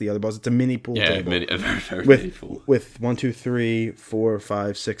knocks the other balls. It's a mini pool table. With 1, 2, 3, 4,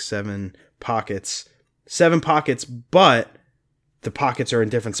 5, 6, 7 pockets. 7 pockets, but the pockets are in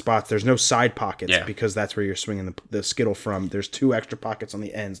different spots. There's no side pockets because that's where you're swinging the Skittle from. There's 2 extra pockets on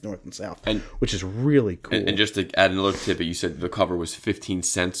the ends, north and south, which is really cool. And just to add another tidbit, you said the cover was 15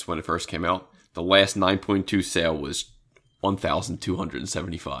 cents when it first came out. The last 9.2 sale was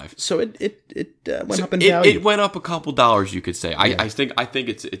 $1,275. So it went up in value. It went up a couple dollars, you could say. I think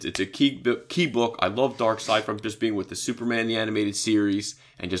it's a key book. I love Darkseid from just being with the Superman the animated series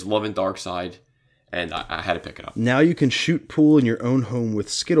and just loving Darkseid, and I had to pick it up. Now you can shoot pool in your own home with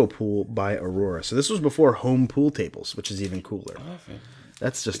Skittle Pool by Aurora. So this was before home pool tables, which is even cooler.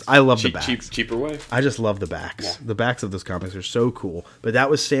 That's just, I love the backs. Cheaper way. I just love the backs. Yeah. The backs of those comics are so cool. But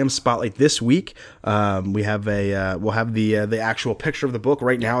that was Sam's Spotlight this week. We'll have the actual picture of the book.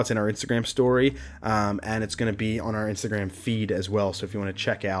 Right now it's in our Instagram story, and it's going to be on our Instagram feed as well. So if you want to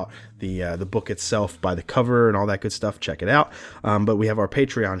check out the book itself by the cover and all that good stuff, check it out. But we have our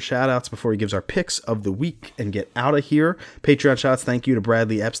Patreon shout-outs before he gives our picks of the week and get out of here. Patreon shout-outs, thank you to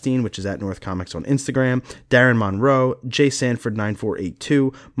Bradley Epstein, which is at North Comics on Instagram, Darren Monroe, Jay Sanford 9482,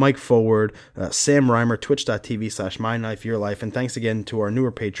 Mike Forward, Sam Reimer, twitch.tv/MyKnifeYourLife, and thanks again to our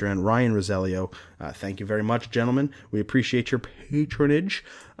newer Patreon, Ryan Roselio. Thank you very much, gentlemen. We appreciate your patronage.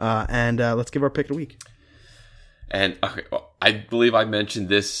 And let's give our pick of the week. And okay, well, I believe I mentioned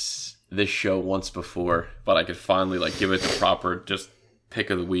this show once before, but I could finally give it the proper just pick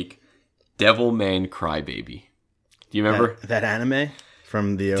of the week. Devilman Crybaby. Do you remember that anime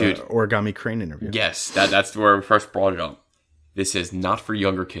from the Origami Crane interview? Yes, that's where we first brought it up. This is not for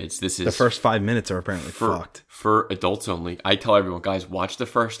younger kids. This is the first 5 minutes are apparently fucked for adults only. I tell everyone, guys, watch the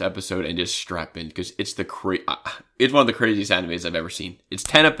first episode and just strap in because it's it's one of the craziest animes I've ever seen. It's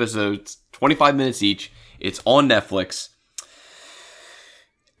 10 episodes, 25 minutes each. It's on Netflix.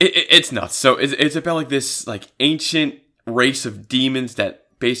 It's nuts. So it's about this ancient race of demons that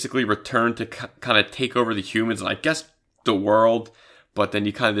basically return to kind of take over the humans and I guess the world. But then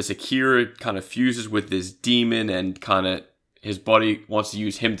this Akira kind of fuses with this demon and kind of his buddy wants to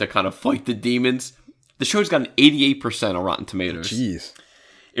use him to kind of fight the demons. The show's got an 88% on Rotten Tomatoes. Jeez.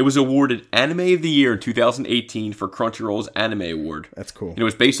 It was awarded Anime of the Year in 2018 for Crunchyroll's Anime Award. That's cool. And it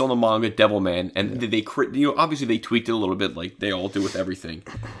was based on the manga Devilman, and they obviously they tweaked it a little bit like they all do with everything.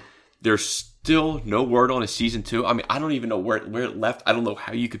 There's still no word on a season 2. I mean, I don't even know where it left. I don't know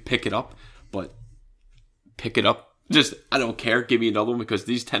how you could pick it up, but pick it up. Just, I don't care. Give me another one because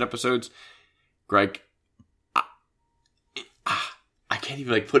these 10 episodes, Greg, I can't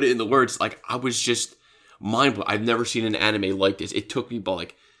even put it in the words. I was just mind blown. I've never seen an anime like this. It took me by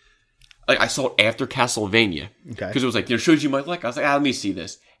I saw it after Castlevania because it was shows you might like. I was like, let me see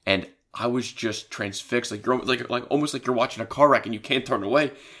this, and I was just transfixed. You're almost like you're watching a car wreck and you can't turn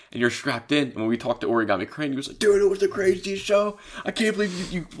away and you're strapped in. And when we talked to Origami Crane, he was like, "Dude, it was the craziest show. I can't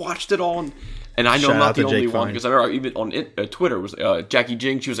believe you watched it all." And I know I'm not the only one because I remember even on Twitter was Jackie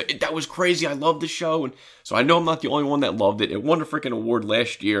Jing. She was like, "That was crazy. I love the show." And so I know I'm not the only one that loved it. It won a freaking award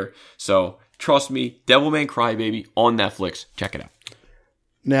last year. So trust me, Devilman Crybaby on Netflix. Check it out.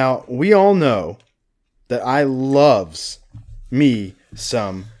 Now, we all know that I loves me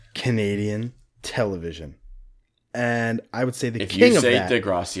some Canadian television. And I would say the king of that... If you say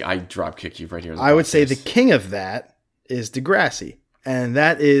Degrassi, I drop kick you right here. I would say the king of that is Degrassi. And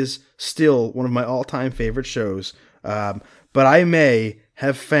that is still one of my all-time favorite shows. But I may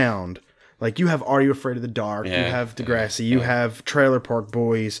have found... you have Are You Afraid of the Dark? You have Degrassi. You have Trailer Park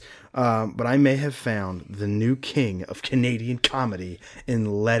Boys. But I may have found the new king of Canadian comedy in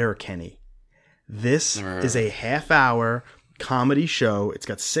Letterkenny. This is a half-hour comedy show. It's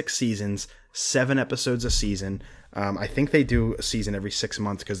got 6 seasons, 7 episodes a season. I think they do a season every 6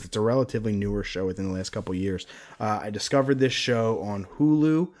 months because it's a relatively newer show within the last couple of years. I discovered this show on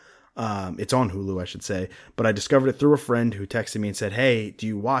Hulu. It's on Hulu, I should say. But I discovered it through a friend who texted me and said, "Hey, do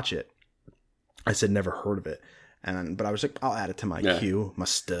you watch it?" I said, "Never heard of it." But I was like, I'll add it to my queue, my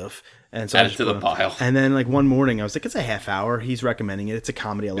stuff. And so add it to the pile. And then one morning I was like, it's a half hour. He's recommending it. It's a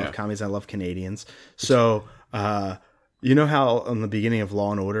comedy. I love comedies. I love Canadians. So, you know how on the beginning of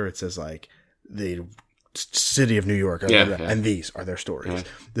Law and Order, it says the city of New York, and these are their stories. Yeah.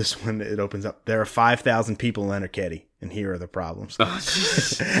 This one, it opens up. There are 5,000 people in Letterkenny, and here are the problems.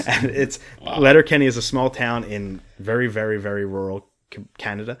 And it's Letterkenny is a small town in very, very, very rural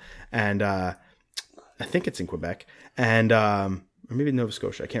Canada. And, I think it's in Quebec, and or maybe Nova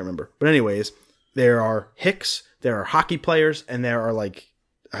Scotia. I can't remember. But anyways, there are hicks, there are hockey players, and there are I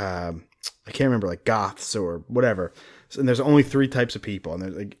can't remember, goths or whatever. And there's only 3 types of people,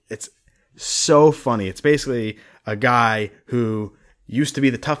 and it's so funny. It's basically a guy who used to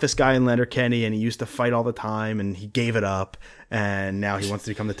be the toughest guy in Letterkenny, and he used to fight all the time, and he gave it up, and now he wants to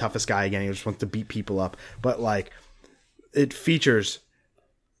become the toughest guy again. He just wants to beat people up. But it features...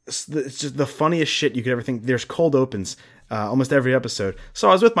 It's just the funniest shit you could ever think. There's cold opens. almost every episode. So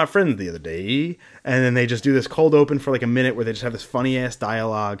I was with my friend the other day, and then they just do this cold open for like a minute where they just have this funny-ass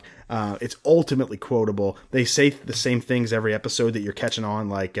dialogue. It's ultimately quotable. They say the same things every episode that you're catching on,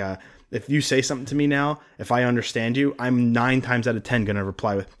 like... if you say something to me now, if I understand you, I'm 9 times out of 10 going to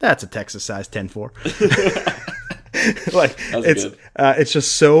reply with, that's a Texas size 10-4. Like, it's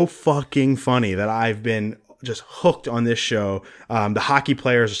just so fucking funny that I've been just hooked on this show. The hockey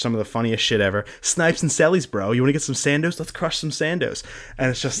players are some of the funniest shit ever. Snipes and Sellies, bro. You want to get some Sandos? Let's crush some Sandos.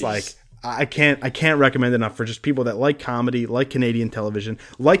 And it's just like, I can't recommend enough for just people that like comedy, like Canadian television,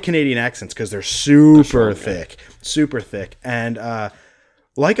 like Canadian accents, because they're super thick. And,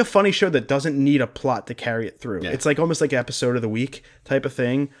 like a funny show that doesn't need a plot to carry it through. Yeah. It's like almost like an episode of the week type of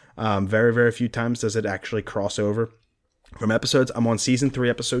thing. Very, very few times does it actually cross over from episodes. I'm on season 3,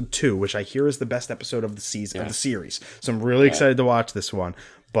 episode 2, which I hear is the best episode of the season of the series. So I'm really excited to watch this one.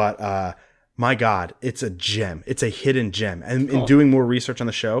 But my God, it's a gem. It's a hidden gem. And in doing more research on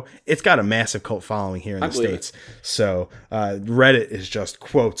the show, it's got a massive cult following here in the States. So Reddit is just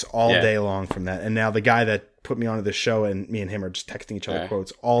quotes all day long from that. And now the guy that put me onto this show, and me and him are just texting each other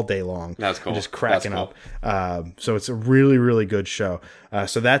quotes all day long. That's cool. Just cracking up. So it's a really, really good show.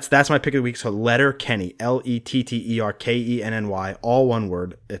 So that's my pick of the week. So Letterkenny, Letterkenny, all one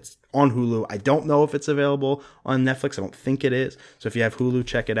word. It's on Hulu. I don't know if it's available on Netflix. I don't think it is. So if you have Hulu,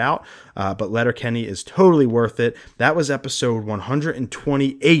 check it out. But Letterkenny is totally worth it. That was episode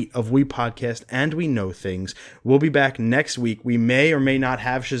 128 of We Podcast and We Know Things. We'll be back next week. We may or may not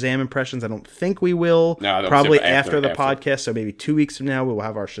have Shazam impressions. I don't think we will. No, probably after the podcast. So maybe 2 weeks from now, we will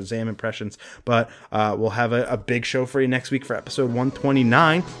have our Shazam impressions. But we'll have a big show for you next week for episode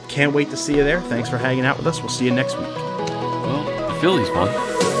 129. Can't wait to see you there. Thanks for hanging out with us. We'll see you next week. Well, the Phillies won.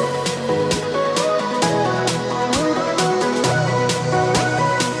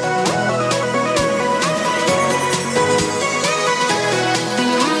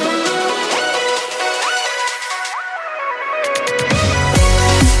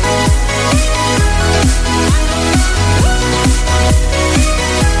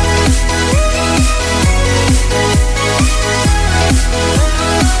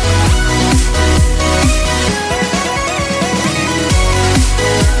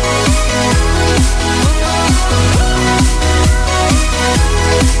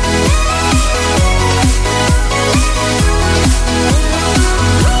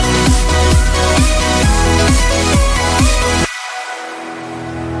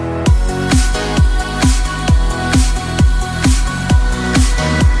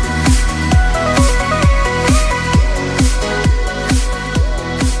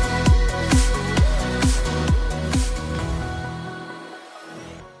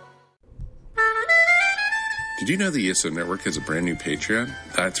 Did you know the ESO Network has a brand new Patreon?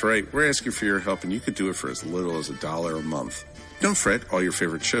 That's right, we're asking for your help, and you could do it for as little as $1 a month. Don't fret, all your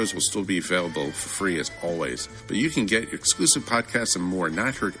favorite shows will still be available for free as always, but you can get exclusive podcasts and more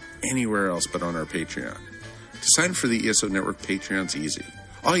not heard anywhere else but on our Patreon. To sign for the ESO Network Patreon's easy.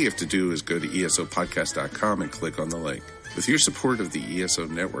 All you have to do is go to esopodcast.com and click on the link. With your support of the ESO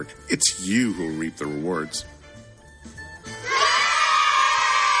Network, it's you who will reap the rewards.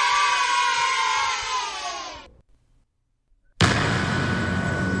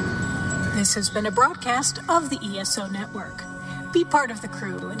 This has been a broadcast of the ESO Network. Be part of the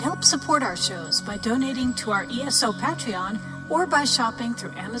crew and help support our shows by donating to our ESO Patreon or by shopping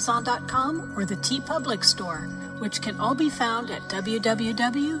through Amazon.com or the TeePublic store, which can all be found at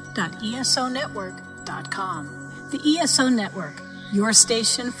www.esonetwork.com. The ESO Network, your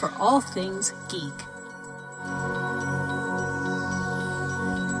station for all things geek.